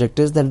exclusive project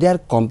is that they are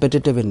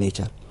competitive in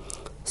nature.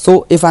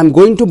 So if I am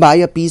going to buy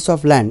a piece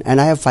of land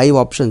and I have 5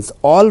 options,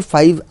 all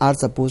 5 are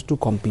supposed to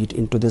compete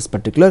into this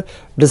particular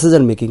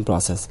decision making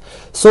process.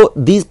 So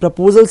these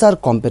proposals are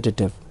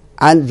competitive,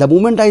 and the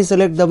moment I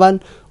select the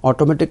one,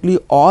 automatically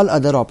all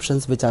other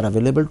options which are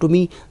available to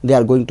me, they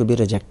are going to be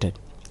rejected.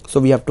 So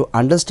we have to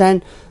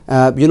understand,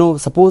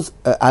 suppose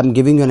I am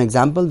giving you an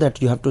example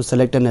that you have to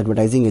select an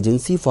advertising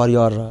agency for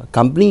your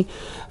company,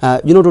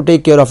 to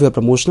take care of your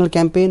promotional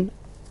campaign.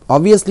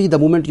 Obviously, the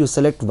moment you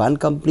select one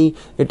company,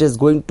 it is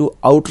going to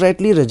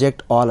outrightly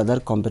reject all other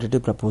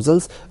competitive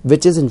proposals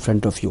which is in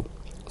front of you.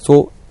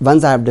 So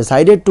once I have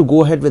decided to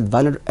go ahead with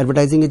one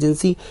advertising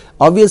agency,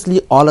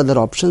 obviously all other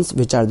options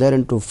which are there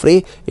into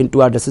fray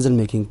into our decision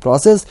making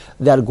process,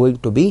 they are going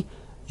to be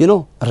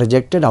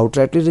rejected,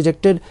 outrightly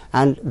rejected,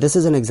 and this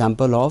is an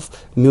example of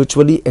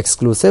mutually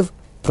exclusive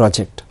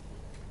project.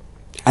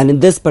 And in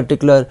this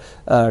particular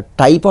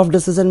type of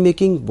decision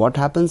making, what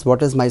happens,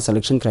 what is my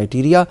selection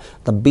criteria?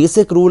 The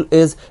basic rule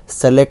is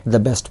select the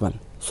best one.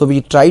 So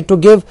we try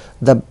to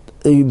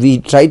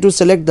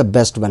select the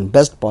best one,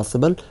 best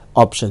possible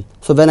option.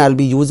 So when I'll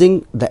be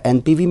using the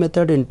NPV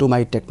method into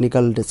my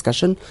technical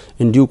discussion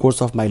in due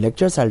course of my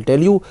lectures, I'll tell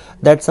you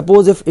that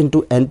suppose if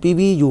into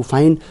NPV you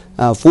find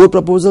 4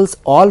 proposals,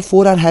 all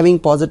 4 are having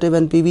positive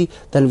NPV,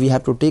 then we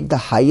have to take the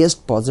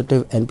highest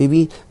positive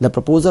NPV, the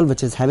proposal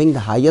which is having the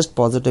highest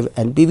positive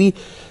NPV,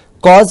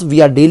 cause we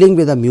are dealing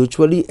with a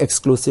mutually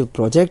exclusive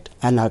project,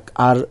 and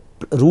our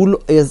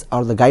rule is,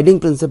 or the guiding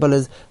principle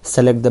is,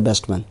 select the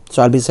best one.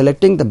 So I'll be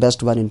selecting the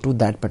best one into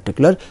that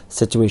particular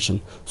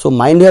situation. So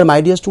mind here,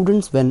 my dear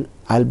students, when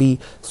we'll be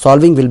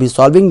solving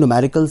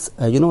numericals,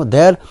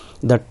 there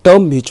the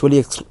term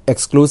mutually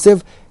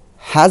exclusive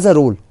has a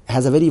role,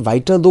 has a very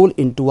vital role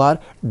into our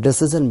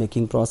decision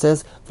making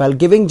process. While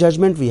giving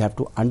judgment, we have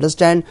to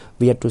understand,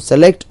 we have to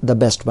select the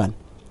best one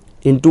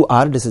into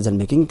our decision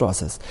making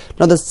process.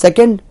 Now the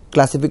second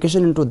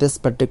classification into this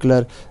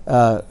particular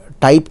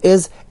type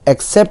is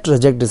accept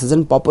reject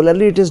decision.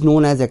 Popularly it is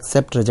known as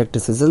accept reject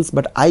decisions,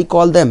 but I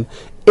call them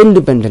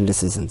independent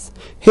decisions.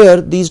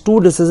 Here these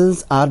two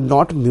decisions are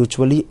not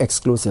mutually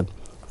exclusive.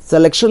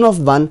 Selection of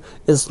one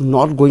is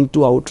not going to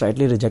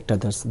outrightly reject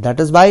others. That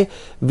is why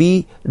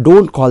we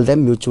don't call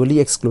them mutually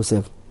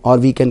exclusive, or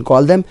we can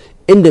call them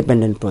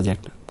independent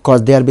project,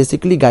 because they are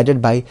basically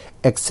guided by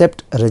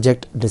accept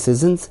reject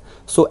decisions.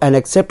 So an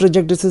accept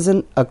reject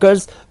decision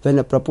occurs when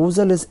a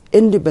proposal is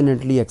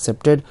independently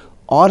accepted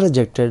or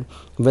rejected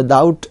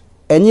without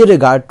any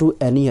regard to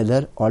any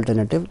other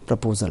alternative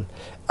proposal.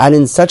 And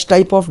in such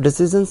type of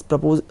decisions,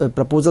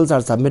 proposals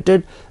are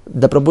submitted.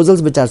 The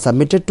proposals which are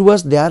submitted to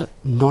us, they are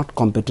not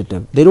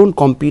competitive, they don't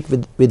compete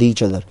with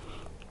each other.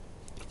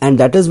 And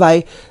that is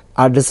why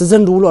our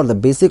decision rule, or the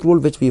basic rule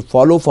which we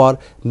follow for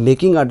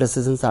making our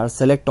decisions, are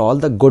select all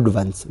the good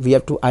ones. We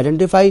have to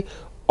identify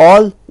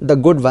all the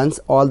good ones,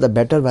 all the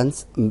better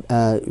ones,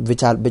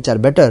 which are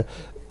better.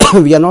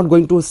 We are not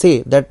going to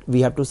say that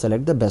we have to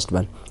select the best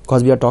one,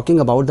 because we are talking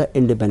about the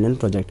independent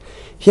project.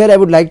 Here I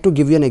would like to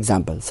give you an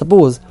example.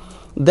 Suppose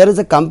there is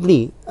a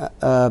company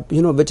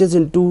which is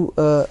into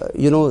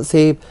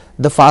say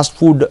the fast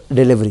food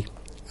delivery,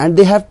 and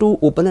they have to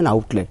open an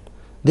outlet.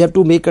 They have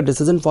to make a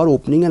decision for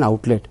opening an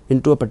outlet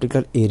into a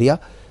particular area.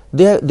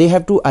 They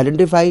have to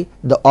identify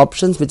the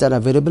options which are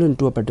available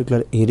into a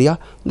particular area.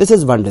 This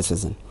is one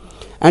decision.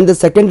 And the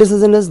second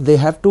decision is they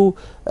have to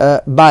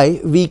buy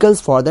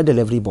vehicles for the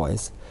delivery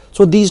boys.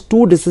 So these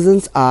two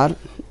decisions are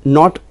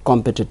not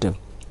competitive.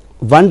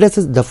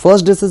 The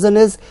first decision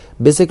is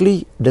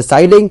basically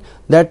deciding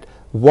that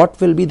what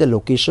will be the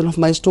location of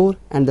my store,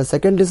 and the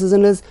second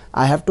decision is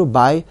I have to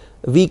buy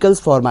vehicles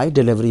for my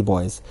delivery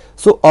boys.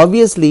 So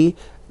obviously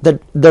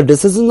the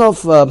decision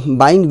of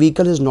buying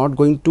vehicle is not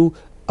going to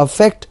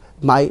affect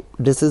my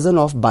decision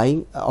of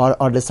buying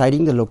or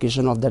deciding the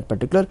location of that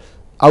particular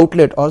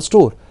outlet or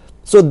store.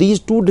 So these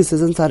two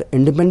decisions are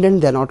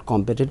independent, they are not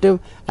competitive,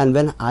 and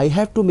when I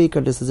have to make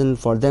a decision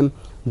for them,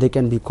 they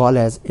can be called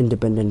as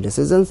independent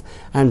decisions,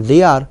 and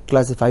they are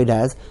classified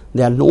as,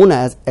 they are known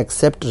as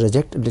accept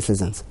reject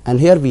decisions. And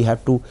here we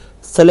have to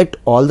select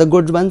all the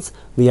good ones,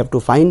 we have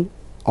to find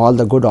all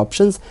the good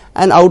options,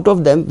 and out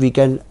of them we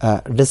can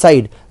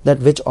decide that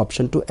which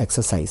option to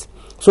exercise.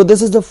 So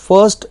this is the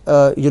first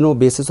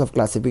basis of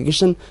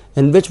classification,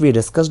 in which we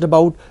discussed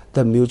about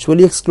the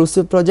mutually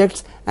exclusive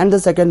projects, and the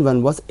second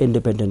one was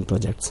independent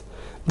projects.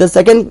 The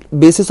second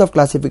basis of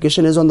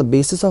classification is on the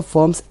basis of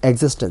firm's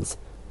existence,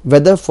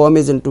 whether firm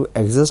is into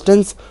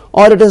existence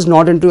or it is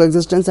not into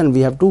existence, and we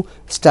have to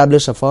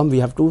establish a firm, we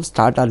have to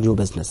start our new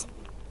business.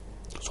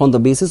 So on the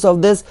basis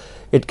of this,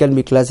 it can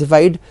be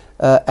classified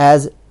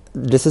as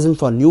decision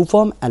for new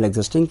firm and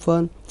existing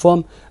firm.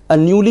 A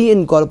newly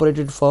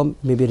incorporated firm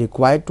may be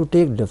required to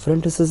take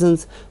different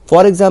decisions.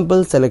 For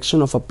example,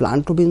 selection of a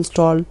plant to be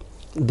installed.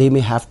 They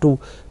may have to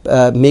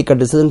make a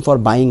decision for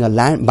buying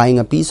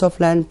a piece of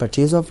land,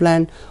 purchase of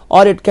land,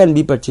 or it can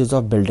be purchase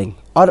of building,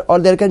 or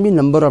there can be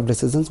number of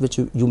decisions which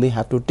you may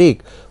have to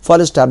take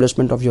for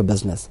establishment of your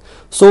business.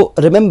 So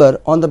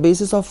remember, on the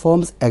basis of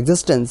firm's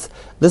existence,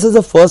 this is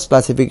the first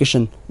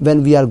classification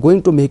when we are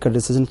going to make a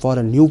decision for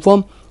a new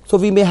firm. So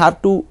we may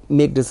have to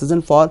make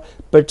decision for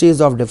purchase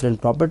of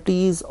different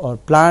properties or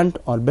plant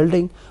or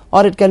building,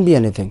 or it can be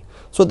anything.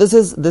 So this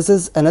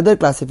is another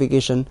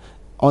classification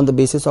on the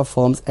basis of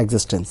firm's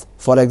existence.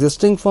 For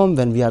existing firm,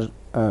 when we are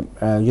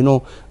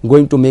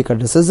going to make a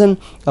decision,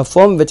 a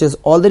firm which is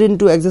already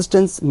into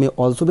existence may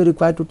also be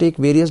required to take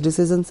various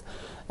decisions,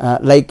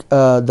 like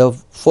the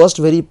first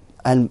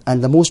and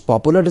the most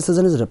popular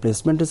decision is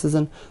replacement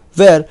decision,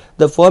 where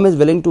the firm is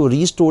willing to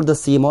restore the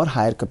same or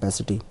higher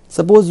capacity.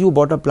 Suppose you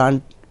bought a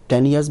plant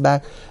 10 years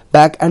back,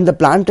 and the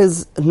plant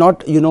is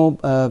not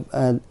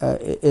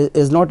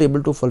is not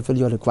able to fulfill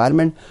your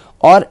requirement,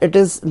 or it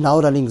is now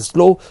running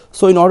slow.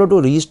 So in order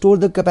to restore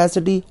the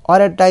capacity, or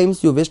at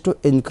times you wish to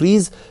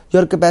increase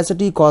your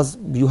capacity because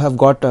you have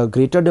got a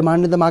greater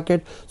demand in the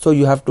market, so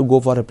you have to go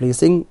for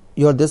replacing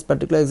your this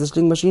particular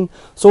existing machine.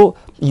 So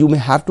you may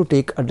have to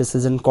take a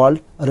decision called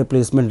a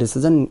replacement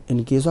decision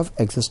in case of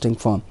existing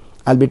firm.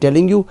 I'll be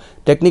telling you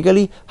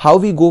technically how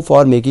we go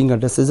for making a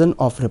decision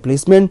of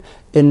replacement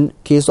in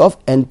case of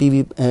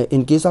NPV.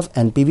 In case of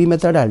NPV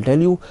method, I'll tell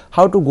you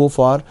how to go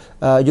for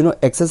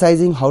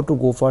exercising how to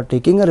go for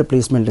taking a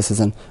replacement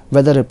decision,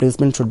 whether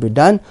replacement should be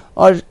done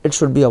or it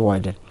should be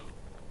avoided.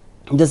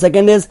 The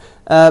second is,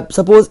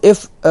 suppose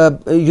if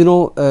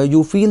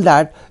you feel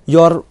that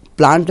your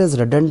plant is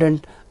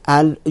redundant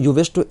and you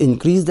wish to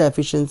increase the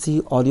efficiency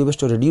or you wish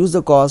to reduce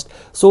the cost,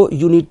 so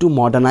you need to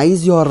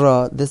modernize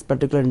your this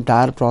particular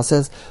entire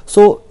process.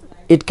 So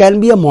it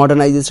can be a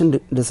modernization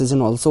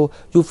decision also.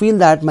 You feel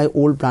that my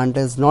old plant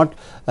is not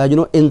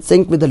in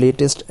sync with the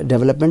latest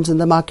developments in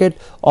the market,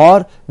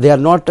 or they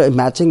are not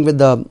matching with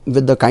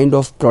the kind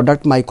of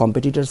product my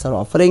competitors are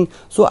offering,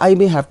 so I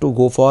may have to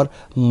go for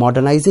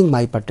modernizing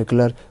my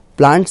particular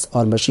plants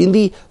or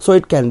machinery. So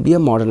it can be a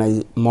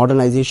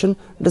modernization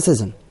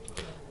decision.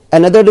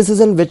 Another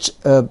decision which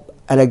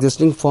an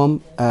existing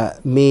firm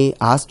may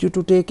ask you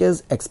to take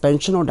is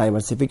expansion or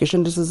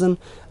diversification decision.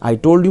 I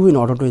told you, in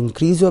order to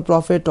increase your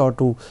profit or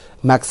to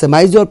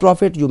maximize your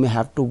profit, you may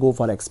have to go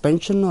for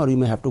expansion, or you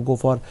may have to go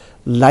for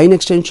line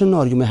extension,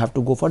 or you may have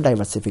to go for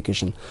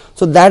diversification.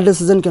 So that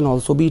decision can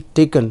also be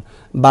taken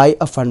by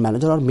a fund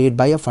manager or made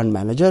by a fund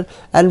manager,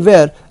 and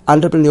where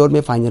entrepreneur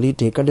may finally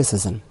take a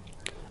decision.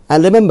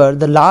 And remember,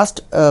 the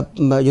last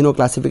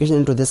classification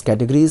into this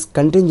category is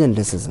contingent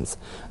decisions.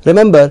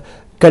 Remember,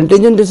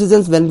 contingent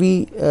decisions, when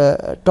we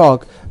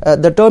talk,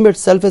 the term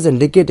itself is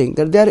indicating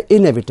that they are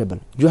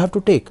inevitable. You have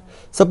to take.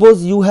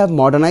 Suppose you have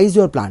modernized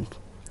your plant,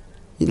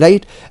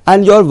 right,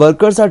 and your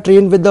workers are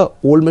trained with the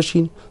old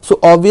machine. So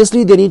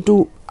obviously they need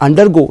to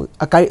undergo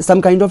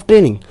some kind of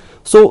training.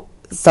 So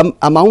some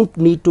amount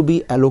need to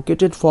be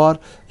allocated for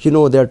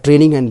their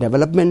training and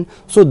development.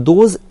 So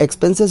those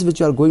expenses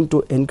which you are going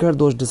to incur,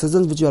 those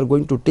decisions which you are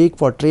going to take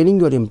for training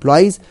your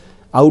employees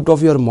out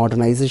of your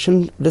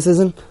modernization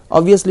decision,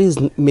 obviously is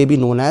maybe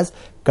known as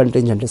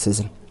contingent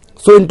decision.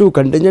 So into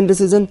contingent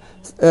decision,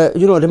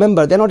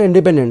 remember, they are not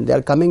independent. They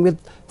are coming with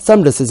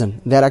some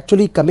decision. They are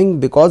actually coming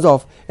because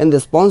of, in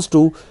response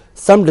to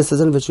some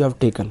decision which you have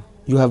taken.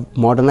 You have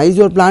modernized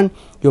your plant.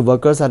 Your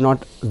workers are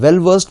not well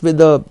versed with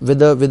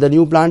the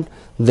new plant.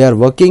 They are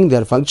working, they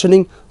are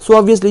functioning. So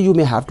obviously you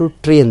may have to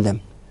train them.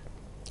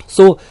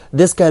 So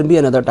this can be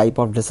another type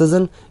of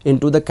decision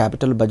into the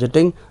capital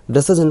budgeting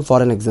decision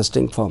for an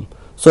existing firm.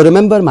 So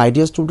remember, my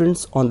dear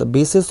students, on the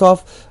basis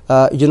of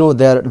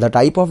the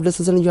type of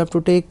decision you have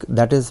to take,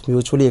 that is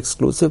mutually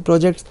exclusive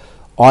projects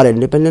or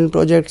independent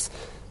projects,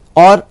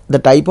 or the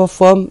type of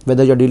firm,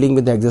 whether you are dealing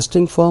with the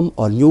existing firm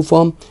or new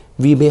firm,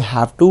 we may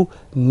have to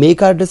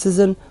make our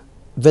decision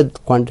with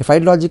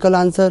quantified logical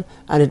answer,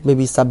 and it may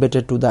be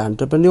submitted to the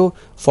entrepreneur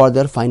for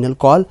their final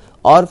call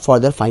or for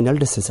their final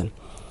decision.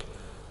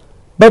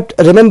 But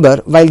remember,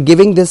 while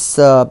giving this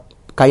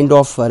kind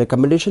of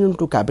recommendation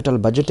into capital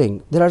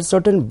budgeting, there are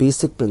certain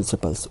basic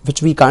principles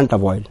which we can't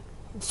avoid.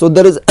 So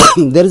there is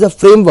there is a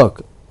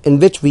framework in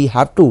which we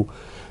have to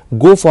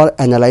go for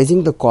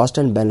analyzing the cost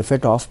and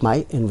benefit of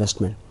my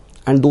investment,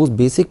 and those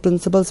basic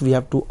principles we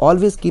have to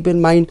always keep in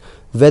mind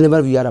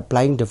whenever we are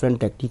applying different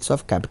techniques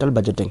of capital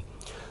budgeting.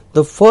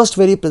 The first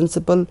very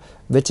principle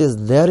which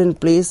is there in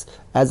place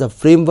as a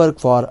framework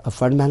for a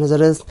fund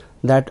manager is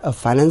that a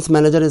finance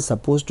manager is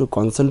supposed to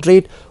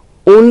concentrate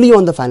only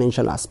on the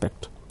financial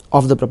aspect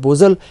of the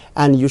proposal,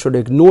 and you should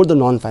ignore the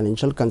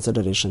non-financial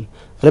consideration.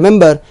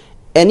 Remember,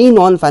 any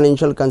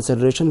non-financial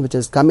consideration which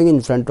is coming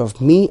in front of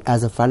me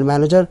as a fund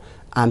manager,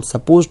 I am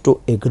supposed to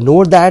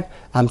ignore that.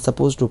 I am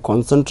supposed to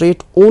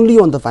concentrate only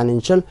on the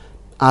financial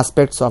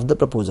aspects of the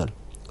proposal.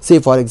 Say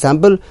for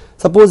example,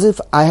 suppose if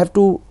I have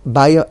to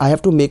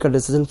make a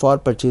decision for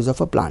purchase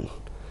of a plant.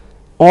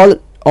 All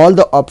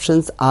the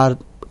options are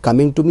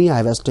coming to me. I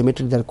have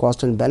estimated their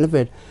cost and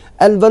benefit,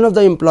 and one of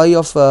the employee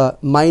of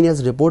mine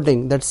is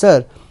reporting that,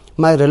 sir,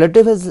 my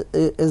relative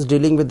is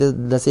dealing with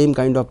the same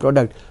kind of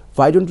product.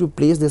 Why don't you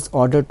place this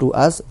order to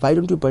us? Why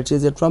don't you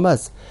purchase it from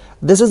us?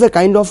 This is a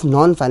kind of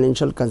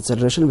non-financial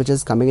consideration which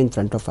is coming in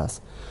front of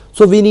us.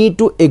 So we need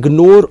to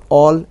ignore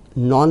all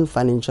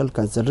non-financial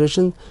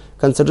considerations,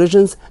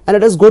 and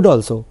it is good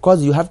also,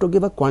 because you have to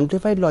give a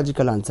quantified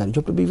logical answer. You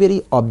have to be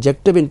very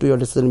objective into your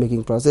decision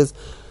making process,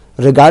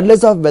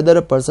 regardless of whether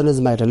a person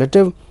is my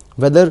relative,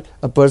 whether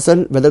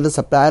the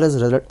supplier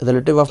is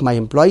relative of my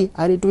employee.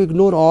 I need to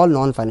ignore all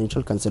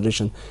non-financial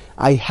consideration.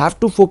 I have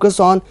to focus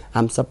on,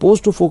 I'm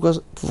supposed to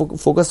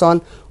focus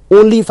on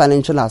only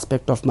financial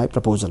aspect of my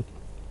proposal.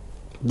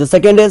 The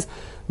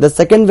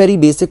second very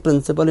basic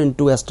principle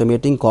into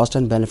estimating cost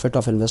and benefit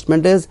of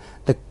investment is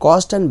the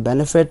cost and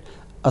benefit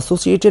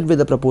associated with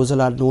the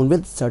proposal are known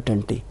with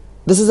certainty.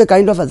 This is a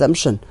kind of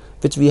assumption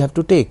which we have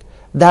to take,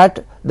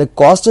 that the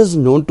cost is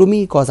known to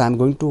me because I am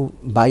going to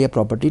buy a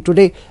property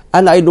today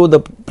and I know the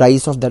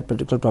price of that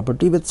particular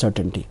property with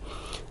certainty.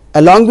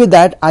 Along with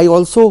that, I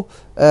also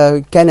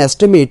can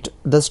estimate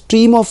the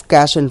stream of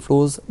cash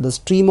inflows, the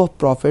stream of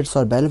profits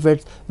or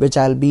benefits which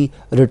I'll be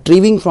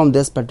retrieving from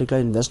this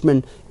particular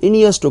investment in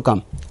years to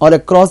come or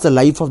across the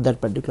life of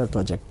that particular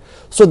project.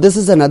 So this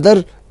is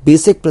another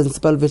basic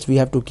principle which we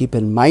have to keep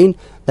in mind,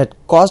 that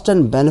cost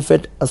and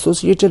benefit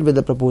associated with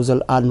the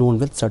proposal are known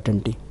with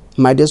certainty.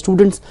 My dear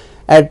students,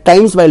 at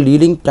times while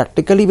dealing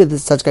practically with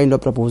such kind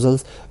of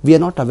proposals, we are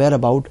not aware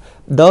about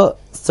the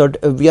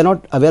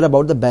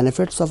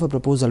benefits of a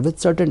proposal with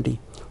certainty.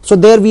 So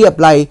there we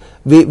apply,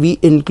 we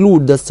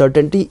include the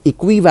certainty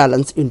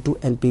equivalence into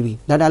NPV.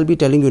 That I'll be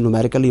telling you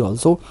numerically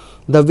also,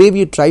 the way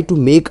we try to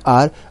make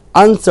our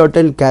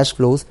uncertain cash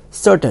flows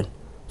certain.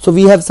 So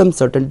we have some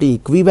certainty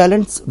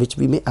equivalents which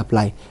we may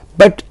apply.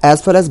 But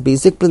as far as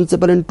basic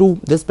principle into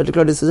this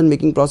particular decision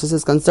making process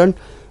is concerned,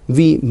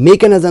 we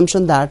make an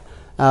assumption that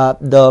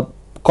the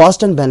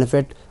cost and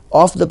benefit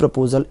of the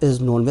proposal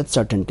is known with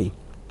certainty.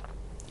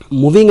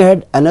 Moving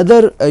ahead,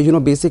 another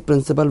basic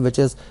principle which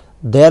is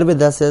there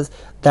with us is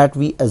that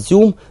we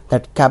assume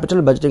that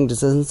capital budgeting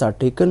decisions are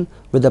taken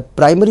with the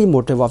primary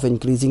motive of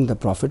increasing the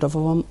profit of a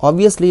firm.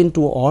 Obviously,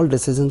 into all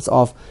decisions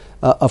of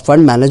a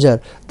fund manager,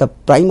 the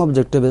prime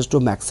objective is to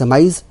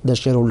maximize the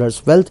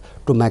shareholders' wealth,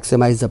 to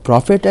maximize the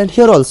profit. And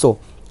here also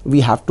we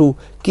have to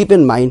keep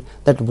in mind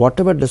that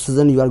whatever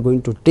decision you are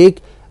going to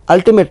take,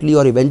 ultimately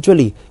or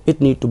eventually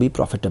it need to be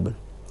profitable.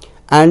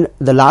 And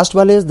the last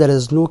one is there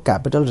is no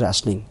capital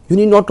rationing. You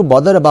need not to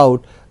bother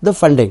about the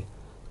funding,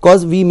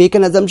 because we make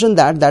an assumption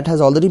that that has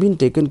already been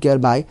taken care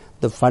by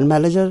the fund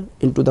manager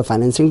into the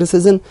financing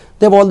decision.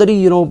 They have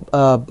already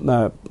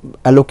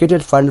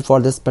allocated fund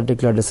for this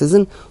particular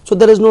decision. So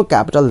there is no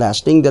capital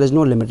rationing, there is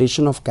no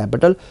limitation of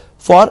capital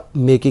for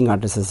making our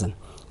decision.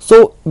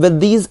 So with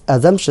these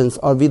assumptions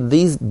or with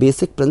these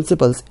basic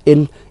principles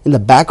in the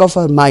back of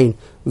our mind,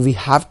 we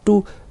have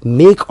to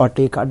make or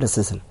take our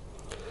decision.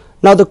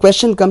 Now the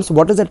question comes,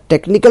 what is the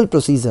technical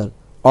procedure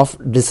of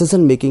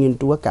decision making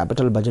into a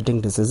capital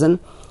budgeting decision?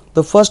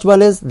 The first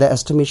one is the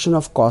estimation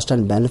of cost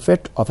and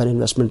benefit of an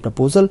investment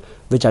proposal,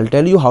 which I'll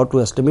tell you how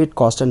to estimate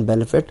cost and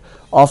benefit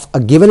of a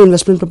given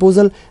investment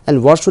proposal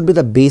and what should be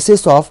the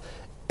basis of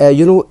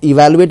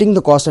evaluating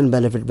the cost and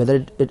benefit,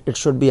 whether it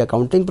should be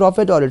accounting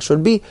profit or it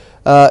should be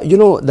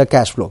the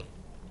cash flow.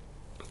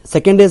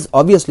 Second is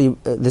obviously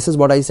this is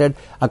what I said,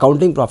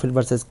 accounting profit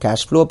versus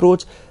cash flow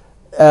approach.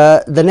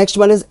 The next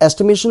one is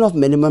estimation of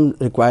minimum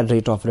required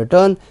rate of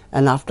return,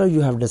 and after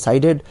you have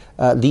decided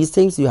these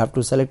things, you have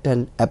to select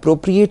an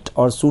appropriate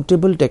or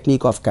suitable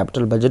technique of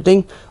capital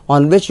budgeting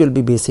on which you will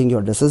be basing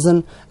your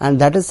decision,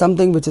 and that is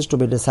something which is to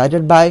be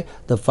decided by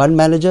the fund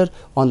manager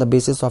on the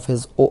basis of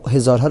his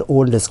or her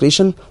own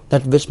discretion,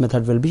 that which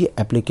method will be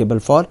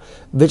applicable for,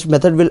 which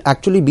method will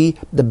actually be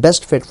the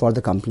best fit for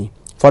the company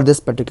for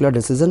this particular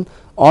decision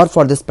or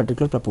for this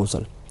particular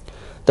proposal.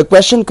 The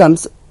question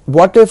comes,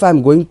 what if I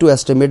am going to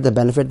estimate the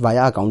benefit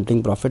via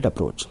accounting profit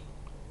approach?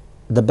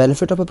 The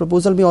benefit of a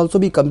proposal may also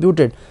be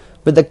computed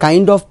with the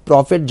kind of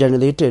profit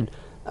generated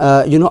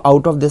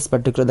out of this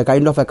particular, the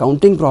kind of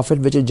accounting profit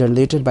which is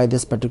generated by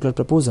this particular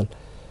proposal,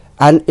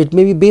 and it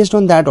may be based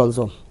on that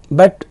also.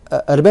 But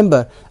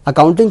remember,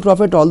 accounting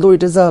profit, although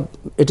it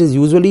is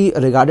usually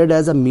regarded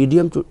as a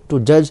medium to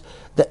judge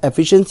the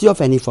efficiency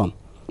of any firm,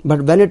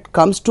 but when it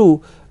comes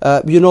to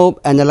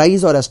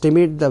analyze or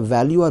estimate the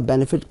value or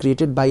benefit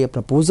created by a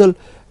proposal,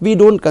 we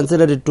don't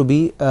consider it to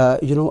be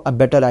a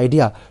better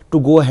idea to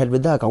go ahead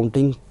with the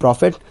accounting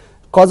profit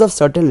because of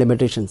certain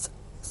limitations,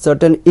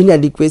 certain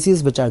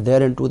inadequacies which are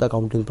there into the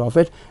accounting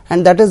profit,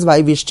 and that is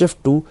why we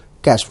shift to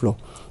cash flow.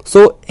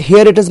 So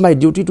here it is my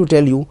duty to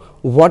tell you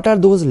what are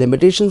those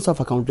limitations of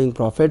accounting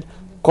profit,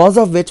 cause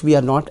of which we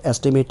are not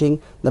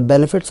estimating the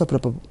benefits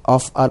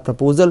of our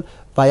proposal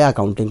via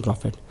accounting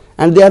profit,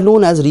 and they are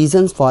known as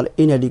reasons for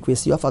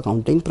inadequacy of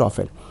accounting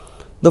profit.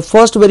 The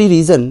first very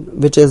reason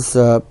which is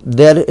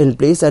there in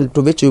place, and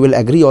to which you will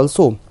agree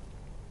also,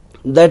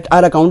 that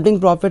our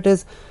accounting profit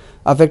is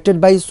affected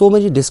by so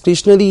many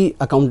discretionary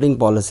accounting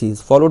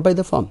policies followed by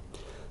the firm.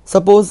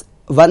 Suppose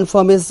one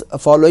firm is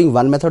following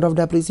one method of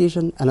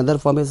depreciation, another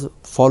firm is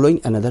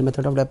following another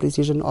method of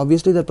depreciation.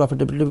 Obviously the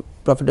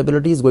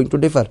profitability is going to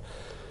differ.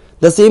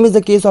 The same is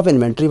the case of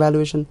inventory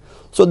valuation.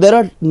 So there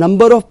are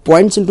number of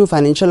points into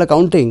financial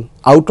accounting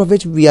out of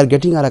which we are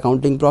getting our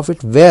accounting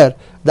profit, where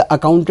the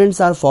accountants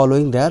are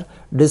following their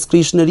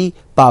discretionary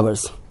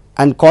powers,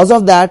 and cause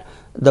of that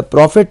the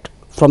profit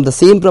from the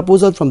same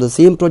proposal, from the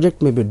same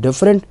project may be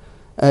different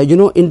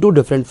into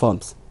different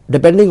firms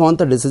depending on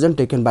the decision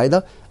taken by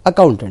the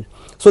accountant.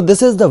 So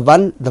this is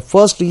the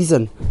first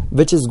reason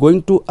which is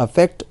going to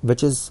affect,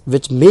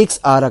 which makes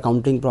our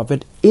accounting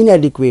profit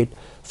inadequate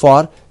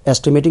for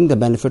estimating the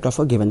benefit of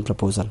a given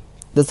proposal.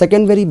 The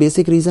second very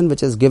basic reason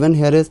which is given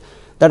here is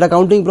that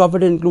accounting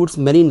profit includes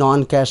many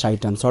non-cash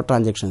items or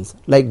transactions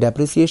like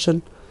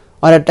depreciation,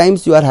 or at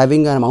times you are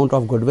having an amount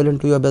of goodwill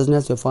into your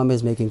business, your firm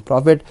is making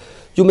profit,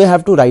 you may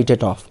have to write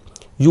it off.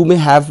 you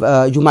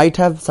might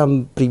have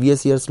some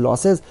previous year's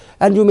losses,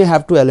 and you may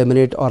have to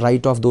eliminate or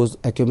write off those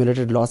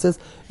accumulated losses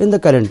in the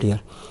current year.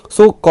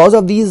 So cause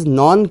of these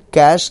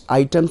non-cash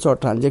items or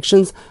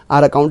transactions,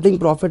 our accounting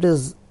profit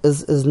is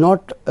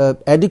not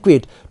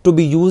adequate to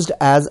be used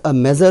as a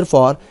measure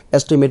for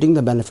estimating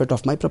the benefit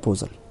of my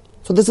proposal.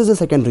 So this is the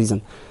second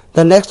reason.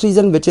 The next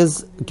reason which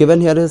is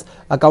given here is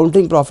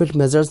accounting profit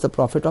measures the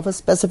profit of a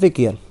specific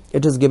year.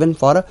 It is given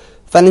for a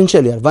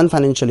financial year, one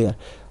financial year.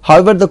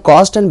 However, the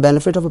cost and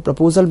benefit of a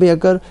proposal may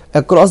occur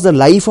across the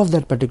life of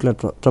that particular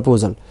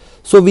proposal.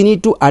 So we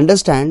need to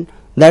understand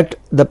that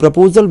the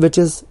proposal which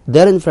is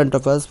there in front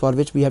of us, for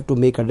which we have to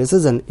make a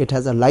decision, it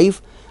has a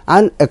life,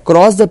 and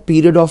across the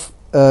period of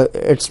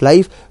its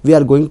life we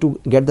are going to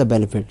get the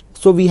benefit.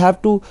 So we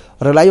have to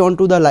rely on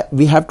to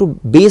we have to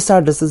base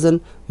our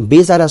decision,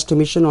 base our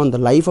estimation on the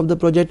life of the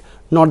project,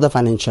 not the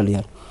financial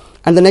year.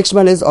 And the next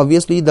one is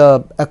obviously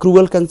the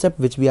accrual concept,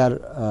 which we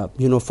are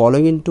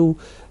following into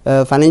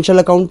financial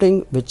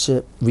accounting, which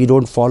we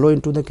don't follow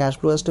into the cash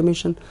flow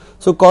estimation.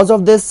 So cause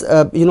of this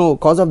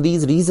cause of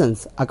these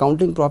reasons,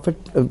 accounting profit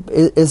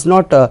is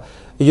not a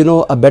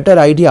better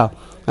idea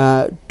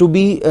to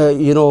be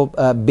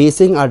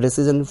basing our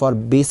decision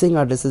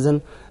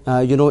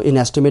in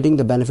estimating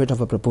the benefit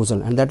of a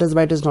proposal, and that is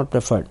why it is not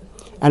preferred.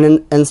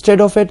 And instead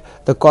of it,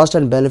 the cost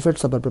and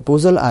benefits of a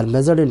proposal are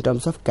measured in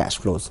terms of cash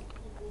flows.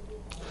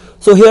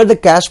 So here the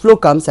cash flow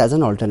comes as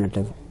an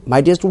alternative. My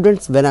dear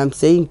students, when I am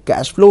saying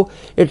cash flow,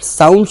 it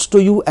sounds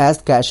to you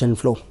as cash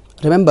inflow.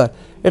 Remember,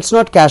 it's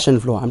not cash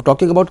inflow. I am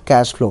talking about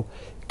cash flow.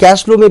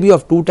 Cash flow may be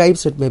of two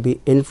types. It may be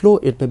inflow,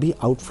 it may be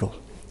outflow.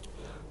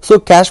 So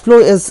cash flow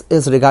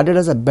is regarded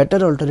as a better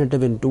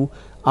alternative into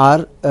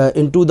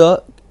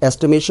the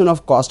estimation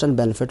of cost and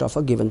benefit of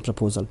a given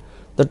proposal.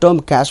 The term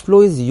cash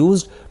flow is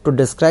used to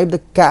describe the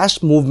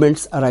cash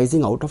movements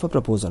arising out of a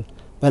proposal.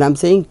 When I am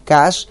saying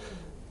cash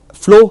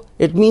flow,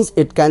 it means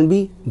it can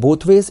be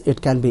both ways.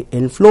 It can be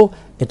inflow,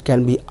 it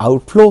can be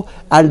outflow,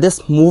 and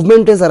this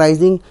movement is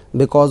arising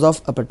because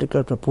of a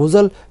particular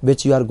proposal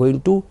which you are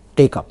going to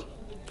take up.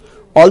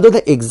 Although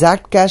the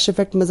exact cash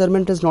effect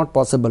measurement is not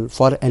possible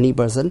for any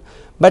person,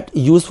 but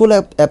useful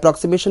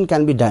approximation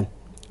can be done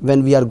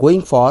when we are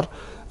going for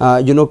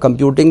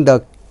computing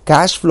the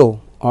cash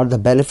flow or the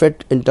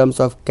benefit in terms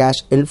of cash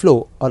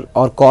inflow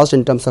or cost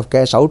in terms of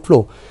cash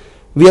outflow.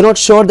 We are not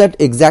sure that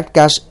exact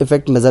cash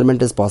effect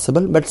measurement is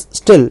possible, but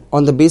still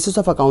on the basis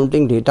of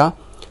accounting data,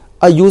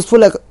 a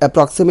useful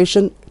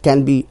approximation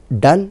can be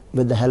done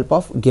with the help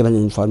of given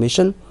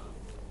information.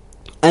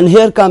 And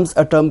here comes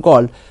a term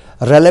called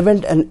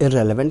relevant and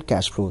irrelevant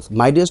cash flows.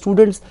 My dear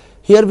students,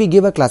 here we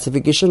give a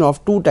classification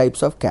of two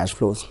types of cash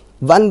flows.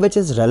 One which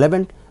is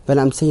relevant. When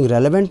I am saying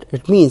relevant,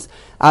 it means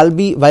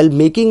while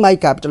making my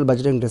capital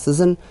budgeting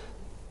decision,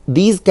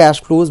 these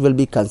cash flows will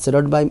be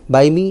considered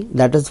by me.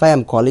 That is why I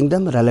am calling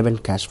them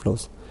relevant cash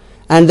flows.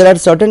 And there are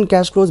certain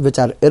cash flows which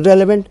are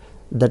irrelevant.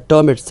 The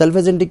term itself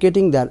is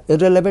indicating they are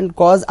irrelevant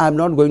because I am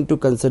not going to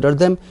consider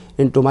them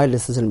into my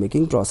decision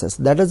making process.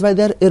 That is why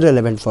they are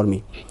irrelevant for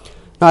me.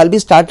 Now I will be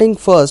starting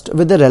first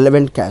with the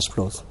relevant cash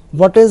flows.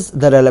 What is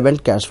the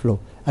relevant cash flow?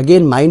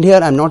 Again, mind here,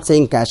 I am not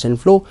saying cash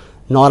inflow,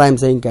 nor I am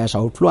saying cash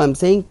outflow. I am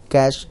saying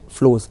cash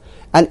flows,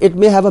 and it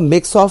may have a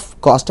mix of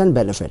cost and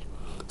benefit.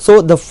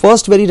 So the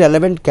first very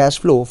relevant cash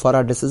flow for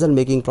our decision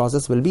making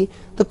process will be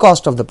the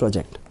cost of the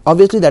project.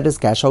 Obviously that is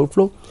cash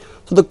outflow.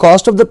 So the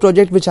cost of the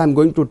project which I am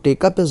going to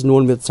take up is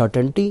known with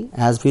certainty,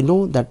 as we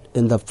know that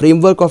in the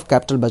framework of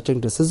capital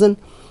budgeting decision,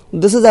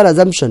 this is our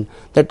assumption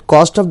that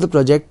cost of the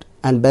project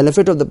and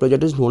benefit of the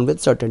project is known with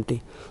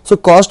certainty. So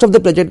cost of the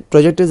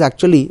project is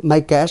actually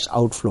my cash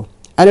outflow,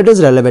 and it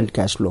is relevant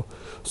cash flow.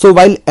 So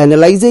while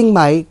analyzing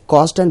my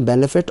cost and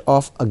benefit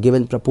of a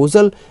given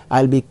proposal,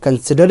 I will be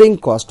considering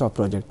cost of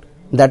project.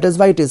 That is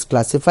why it is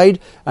classified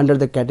under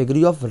the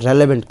category of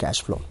relevant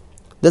cash flow.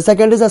 The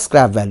second is a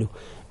scrap value.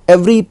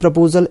 Every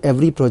proposal,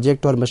 every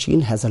project or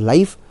machine has a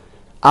life.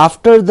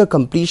 After the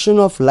completion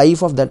of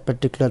life of that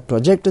particular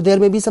project, there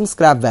may be some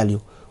scrap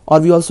value,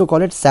 or we also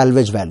call it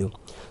salvage value.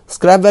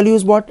 Scrap value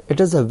is what? It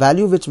is a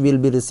value which we will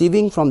be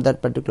receiving from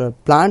that particular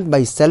plant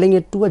by selling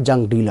it to a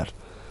junk dealer.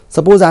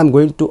 Suppose I am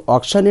going to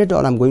auction it,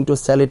 or I am going to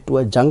sell it to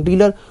a junk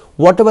dealer.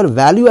 Whatever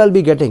value I will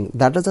be getting,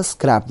 that is a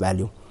scrap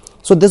value.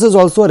 So this is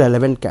also a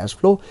relevant cash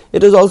flow.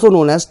 It is also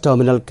known as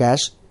terminal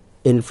cash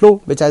inflow,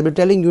 which I will be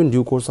telling you in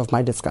due course of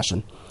my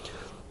discussion.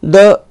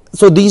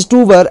 So these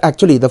two were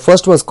actually, the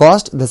first was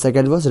cost, the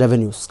second was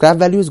revenue. Scrap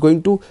value is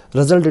going to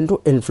result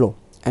into inflow,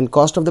 and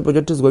cost of the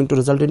project is going to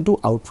result into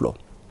outflow.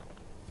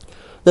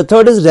 The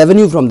third is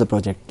revenue from the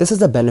project. This is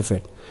the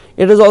benefit.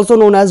 It is also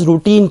known as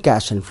routine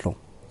cash inflow.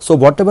 So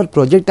whatever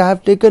project I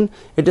have taken,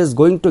 it is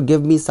going to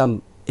give me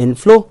some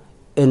inflow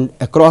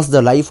across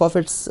the life of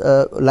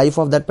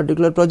that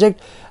particular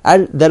project,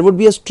 and there would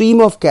be a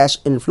stream of cash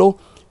inflow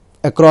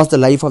across the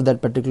life of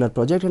that particular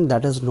project, and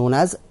that is known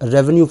as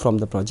revenue from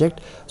the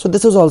project. So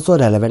this is also a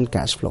relevant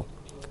cash flow.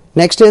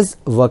 Next is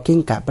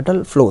working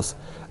capital flows.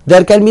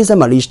 There can be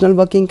some additional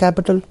working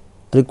capital,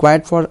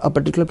 required for a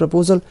particular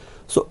proposal.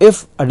 So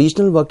if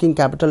additional working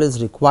capital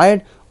is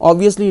required,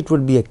 obviously it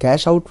would be a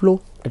cash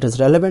outflow. It is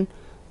relevant.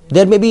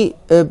 There may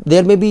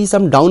be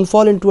some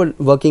downfall into a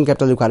working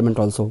capital requirement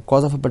also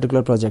cause of a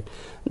particular project.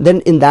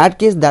 Then in that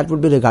case, that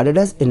would be regarded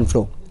as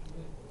inflow.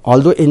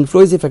 Although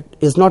inflow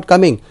is not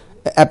coming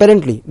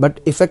apparently, but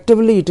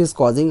effectively it is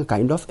causing a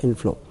kind of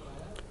inflow.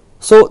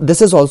 So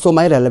this is also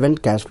my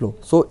relevant cash flow.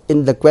 So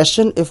in the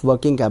question, if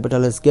working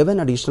capital is given,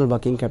 additional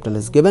working capital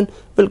is given,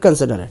 we'll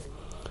consider it.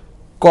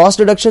 Cost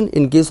reduction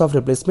in case of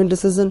replacement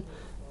decision.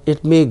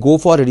 It may go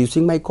for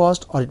reducing my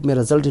cost, or it may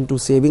result into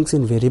savings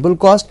in variable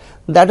cost.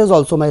 That is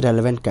also my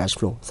relevant cash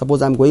flow.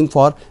 Suppose I'm going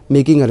for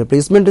making a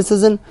replacement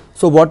decision.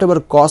 So whatever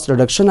cost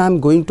reduction I'm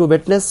going to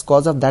witness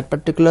cause of that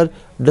particular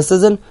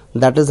decision,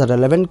 that is a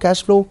relevant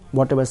cash flow.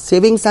 Whatever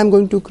savings I'm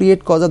going to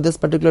create cause of this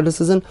particular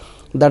decision,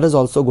 that is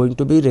also going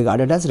to be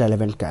regarded as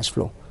relevant cash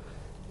flow.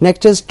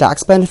 Next is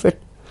tax benefit.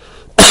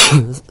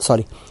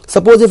 Sorry.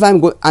 Suppose if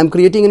I'm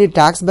creating any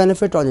tax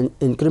benefit or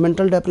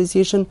incremental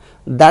depreciation,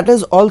 that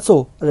is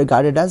also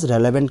regarded as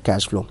relevant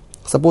cash flow.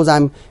 Suppose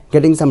I'm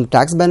getting some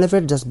tax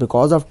benefit just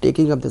because of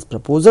taking up this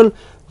proposal,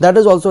 that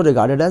is also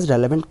regarded as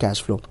relevant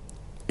cash flow.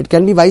 It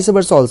can be vice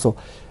versa also.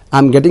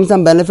 I'm getting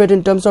some benefit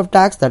in terms of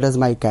tax, that is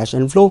my cash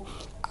inflow.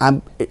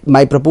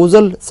 My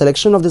proposal,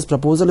 selection of this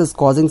proposal is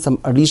causing some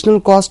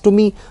additional cost to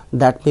me,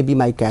 that may be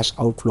my cash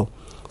outflow.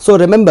 So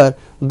remember,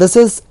 this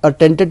is a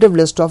tentative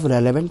list of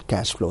relevant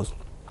cash flows,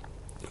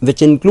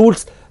 which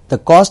includes the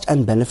cost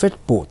and benefit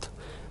both.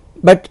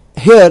 But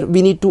here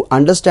we need to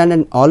understand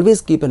and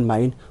always keep in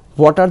mind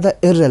what are the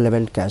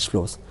irrelevant cash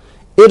flows.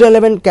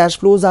 Irrelevant cash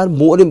flows are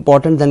more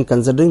important than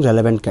considering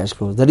relevant cash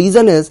flows. The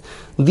reason is,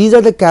 these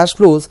are the cash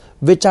flows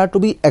which are to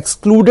be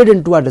excluded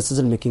into our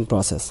decision making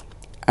process.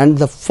 And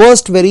the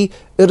first very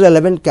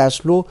irrelevant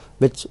cash flow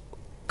which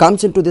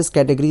comes into this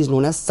category is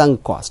known as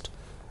sunk cost.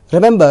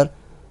 Remember,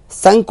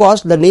 sunk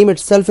cost, the name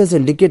itself is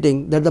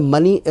indicating that the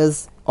money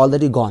is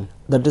already gone.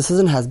 The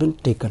decision has been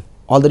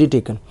already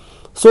taken.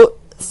 So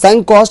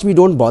sunk cost we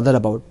don't bother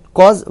about,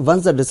 because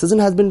once the decision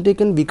has been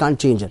taken, we can't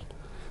change it.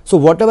 So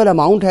whatever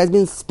amount has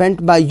been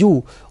spent by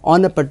you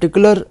on a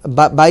particular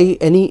by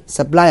any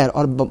supplier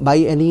or by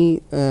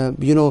any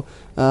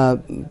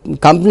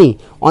company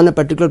on a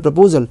particular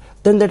proposal,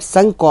 then that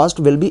sunk cost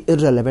will be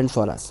irrelevant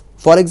for us.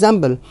 For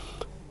example,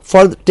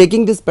 for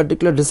taking this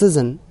particular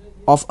decision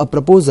of a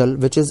proposal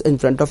which is in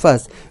front of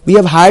us, we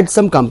have hired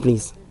some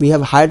companies, we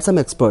have hired some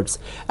experts,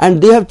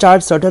 and they have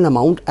charged certain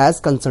amount as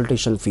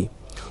consultation fee.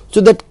 So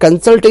that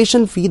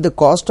consultation fee, the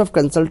cost of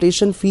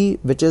consultation fee,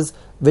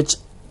 which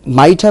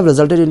might have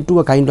resulted into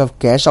a kind of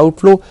cash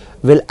outflow,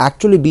 will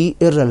actually be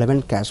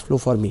irrelevant cash flow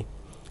for me.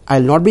 I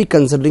will not be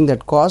considering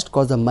that cost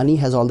because the money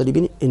has already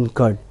been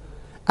incurred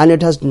and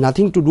it has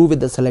nothing to do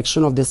with the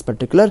selection of this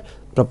particular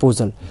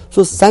proposal.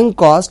 So sunk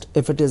cost,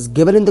 if it is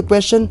given in the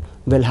question,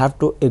 we'll have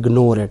to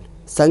ignore it.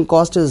 Sunk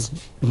cost is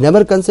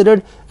never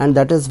considered, and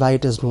that is why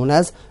it is known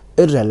as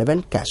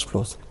irrelevant cash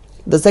flows.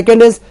 The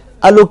second is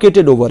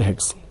allocated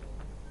overheads.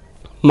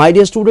 My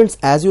dear students,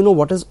 as you know,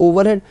 what is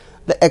overhead?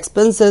 The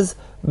expenses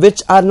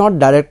which are not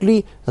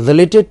directly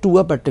related to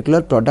a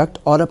particular product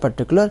or a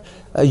particular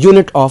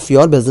unit of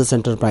your business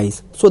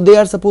enterprise. So they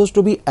are supposed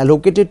to be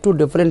allocated to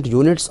different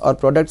units or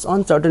products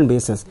on certain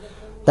basis.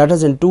 That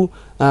is into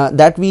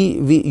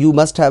you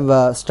must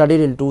have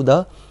studied into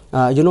the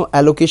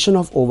allocation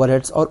of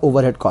overheads or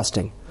overhead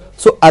costing.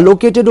 So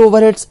allocated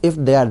overheads, if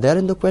they are there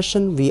in the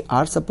question, we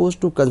are supposed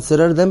to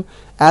consider them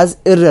as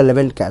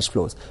irrelevant cash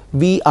flows.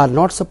 We are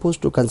not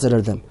supposed to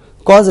consider them,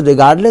 because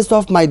regardless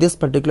of this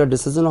particular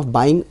decision of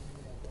buying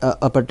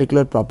a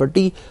particular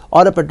property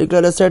or a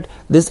particular asset,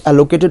 this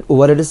allocated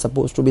overhead is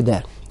supposed to be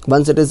there.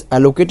 Once it is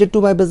allocated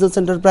to my business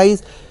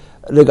enterprise,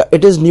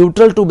 it is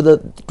neutral to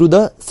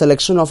the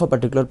selection of a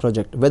particular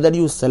project. Whether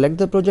you select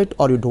the project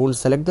or you don't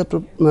select the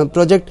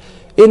project,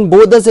 in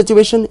both the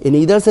situation, in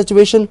either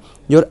situation,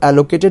 your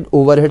allocated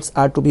overheads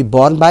are to be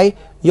borne by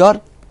your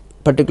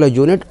particular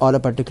unit or a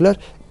particular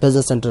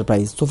business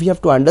enterprise. So we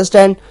have to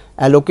understand,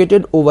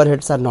 allocated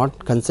overheads are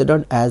not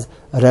considered as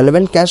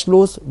relevant cash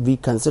flows. We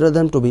consider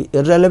them to be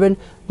irrelevant.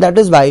 That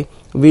is why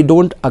we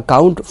don't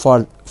account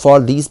for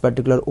these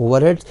particular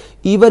overheads,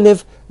 even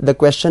if the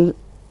question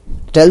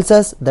tells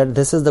us that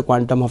this is the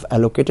quantum of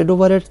allocated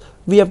overheads,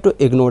 we have to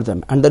ignore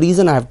them. And the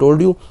reason I have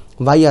told you,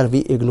 why are we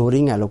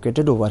ignoring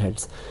allocated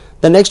overheads.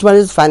 The next one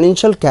is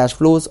financial cash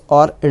flows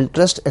or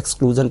interest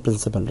exclusion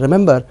principle.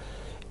 Remember,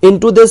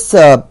 into this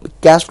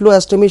cash flow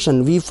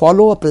estimation, we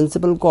follow a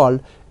principle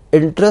called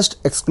interest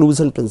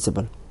exclusion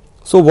principle.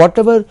 So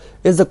whatever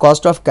is the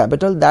cost of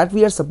capital, that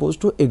we are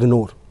supposed to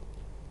ignore.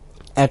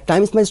 At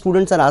times my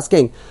students are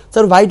asking,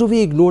 sir, why do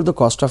we ignore the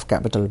cost of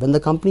capital when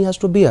the company has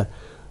to bear?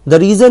 The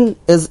reason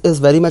is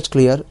very much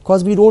clear,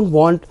 because we don't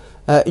want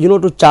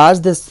to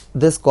charge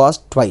this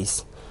cost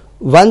twice.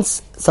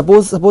 Once,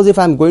 suppose if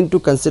I am going to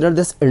consider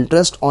this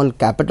interest on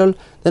capital,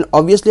 then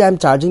obviously I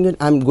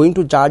am going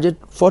to charge it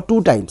for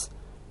 2 times.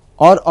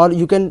 Or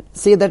you can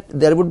say that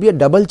there would be a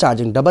double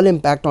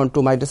impact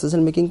onto my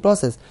decision making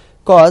process,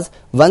 because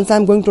once I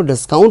am going to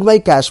discount my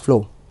cash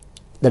flow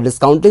The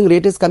discounting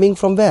rate is coming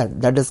from where?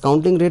 The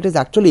discounting rate is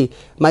actually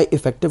my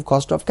effective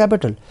cost of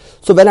capital.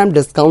 So when I'm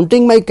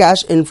discounting my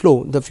cash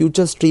inflow, the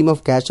future stream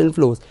of cash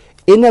inflows,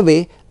 in a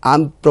way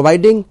I'm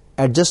providing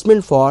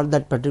adjustment for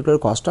that particular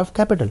cost of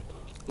capital.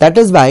 That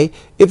is why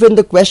if in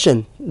the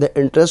question the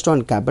interest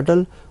on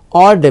capital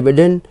or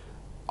dividend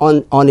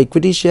on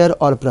equity share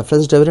or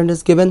preference dividend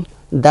is given,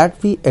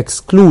 that we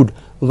exclude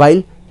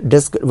while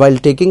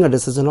taking a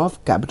decision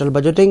of capital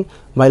budgeting.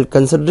 While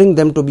considering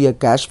them to be a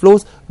cash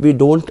flows, we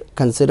don't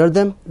consider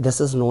them. This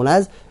is known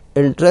as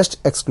interest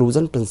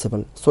exclusion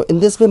principle. So in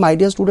this way, my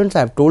dear students, I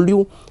have told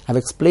you, I have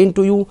explained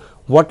to you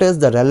what is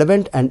the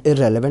relevant and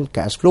irrelevant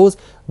cash flows,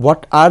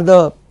 what are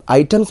the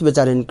items which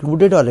are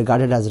included or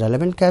regarded as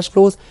relevant cash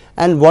flows,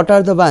 and what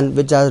are the one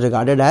which are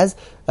regarded as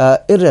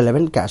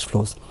irrelevant cash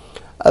flows.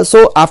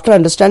 So after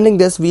understanding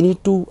this, we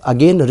need to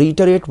again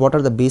reiterate what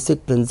are the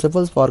basic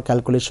principles for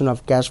calculation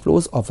of cash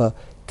flows of a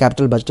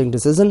capital budgeting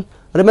decision.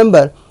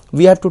 Remember,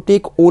 we have to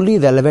take only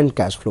relevant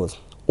cash flows.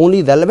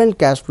 Only relevant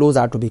cash flows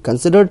are to be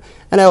considered,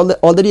 and I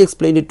already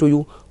explained it to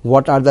you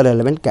what are the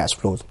relevant cash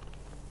flows.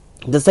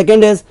 The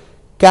second is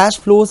cash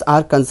flows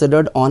are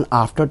considered on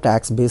after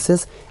tax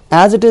basis,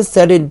 as it is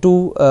said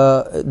into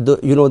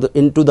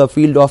into the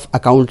field of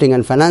accounting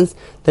and finance,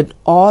 that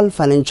all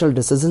financial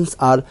decisions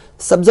are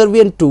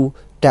subservient to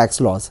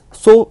tax laws.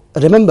 So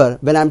remember,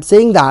 when I'm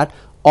saying that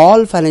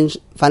all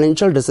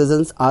financial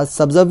decisions are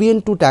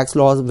subservient to tax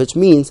laws, which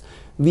means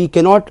we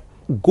cannot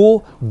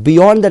go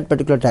beyond that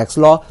particular tax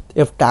law.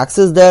 If tax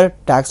is there,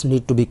 tax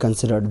need to be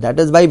considered. That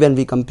is why when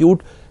we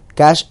compute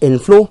cash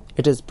inflow,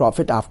 it is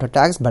profit after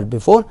tax but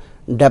before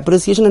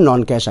depreciation and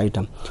non-cash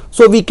item.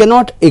 So we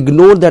cannot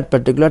ignore that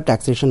particular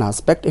taxation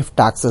aspect. If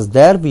tax is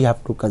there, we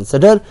have to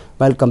consider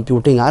while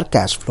computing our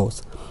cash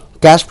flows.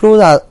 Cash flows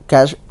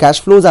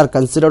are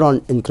considered on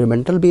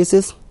incremental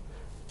basis.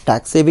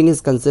 Tax saving is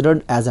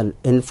considered as an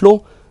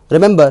inflow.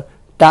 Remember,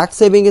 tax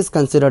saving is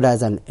considered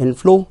as an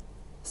inflow.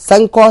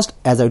 Sunk cost,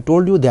 as I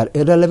told you, they are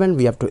irrelevant.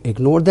 We have to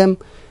ignore them.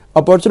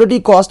 Opportunity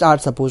cost are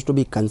supposed to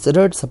be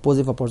considered. Suppose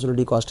if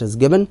opportunity cost is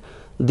given,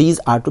 these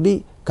are to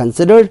be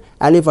considered,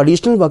 and if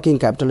additional working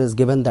capital is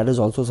given, that is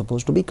also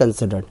supposed to be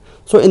considered.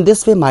 So in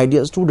this way, my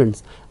dear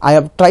students, I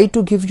have tried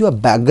to give you a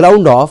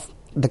background of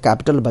the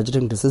capital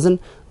budgeting decision.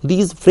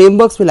 These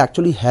frameworks will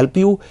actually help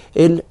you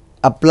in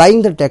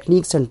applying the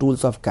techniques and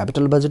tools of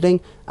capital budgeting.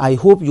 I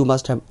hope you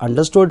must have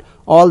understood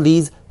all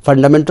these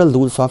fundamental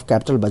rules of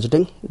capital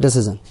budgeting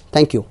decision.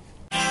 Thank you.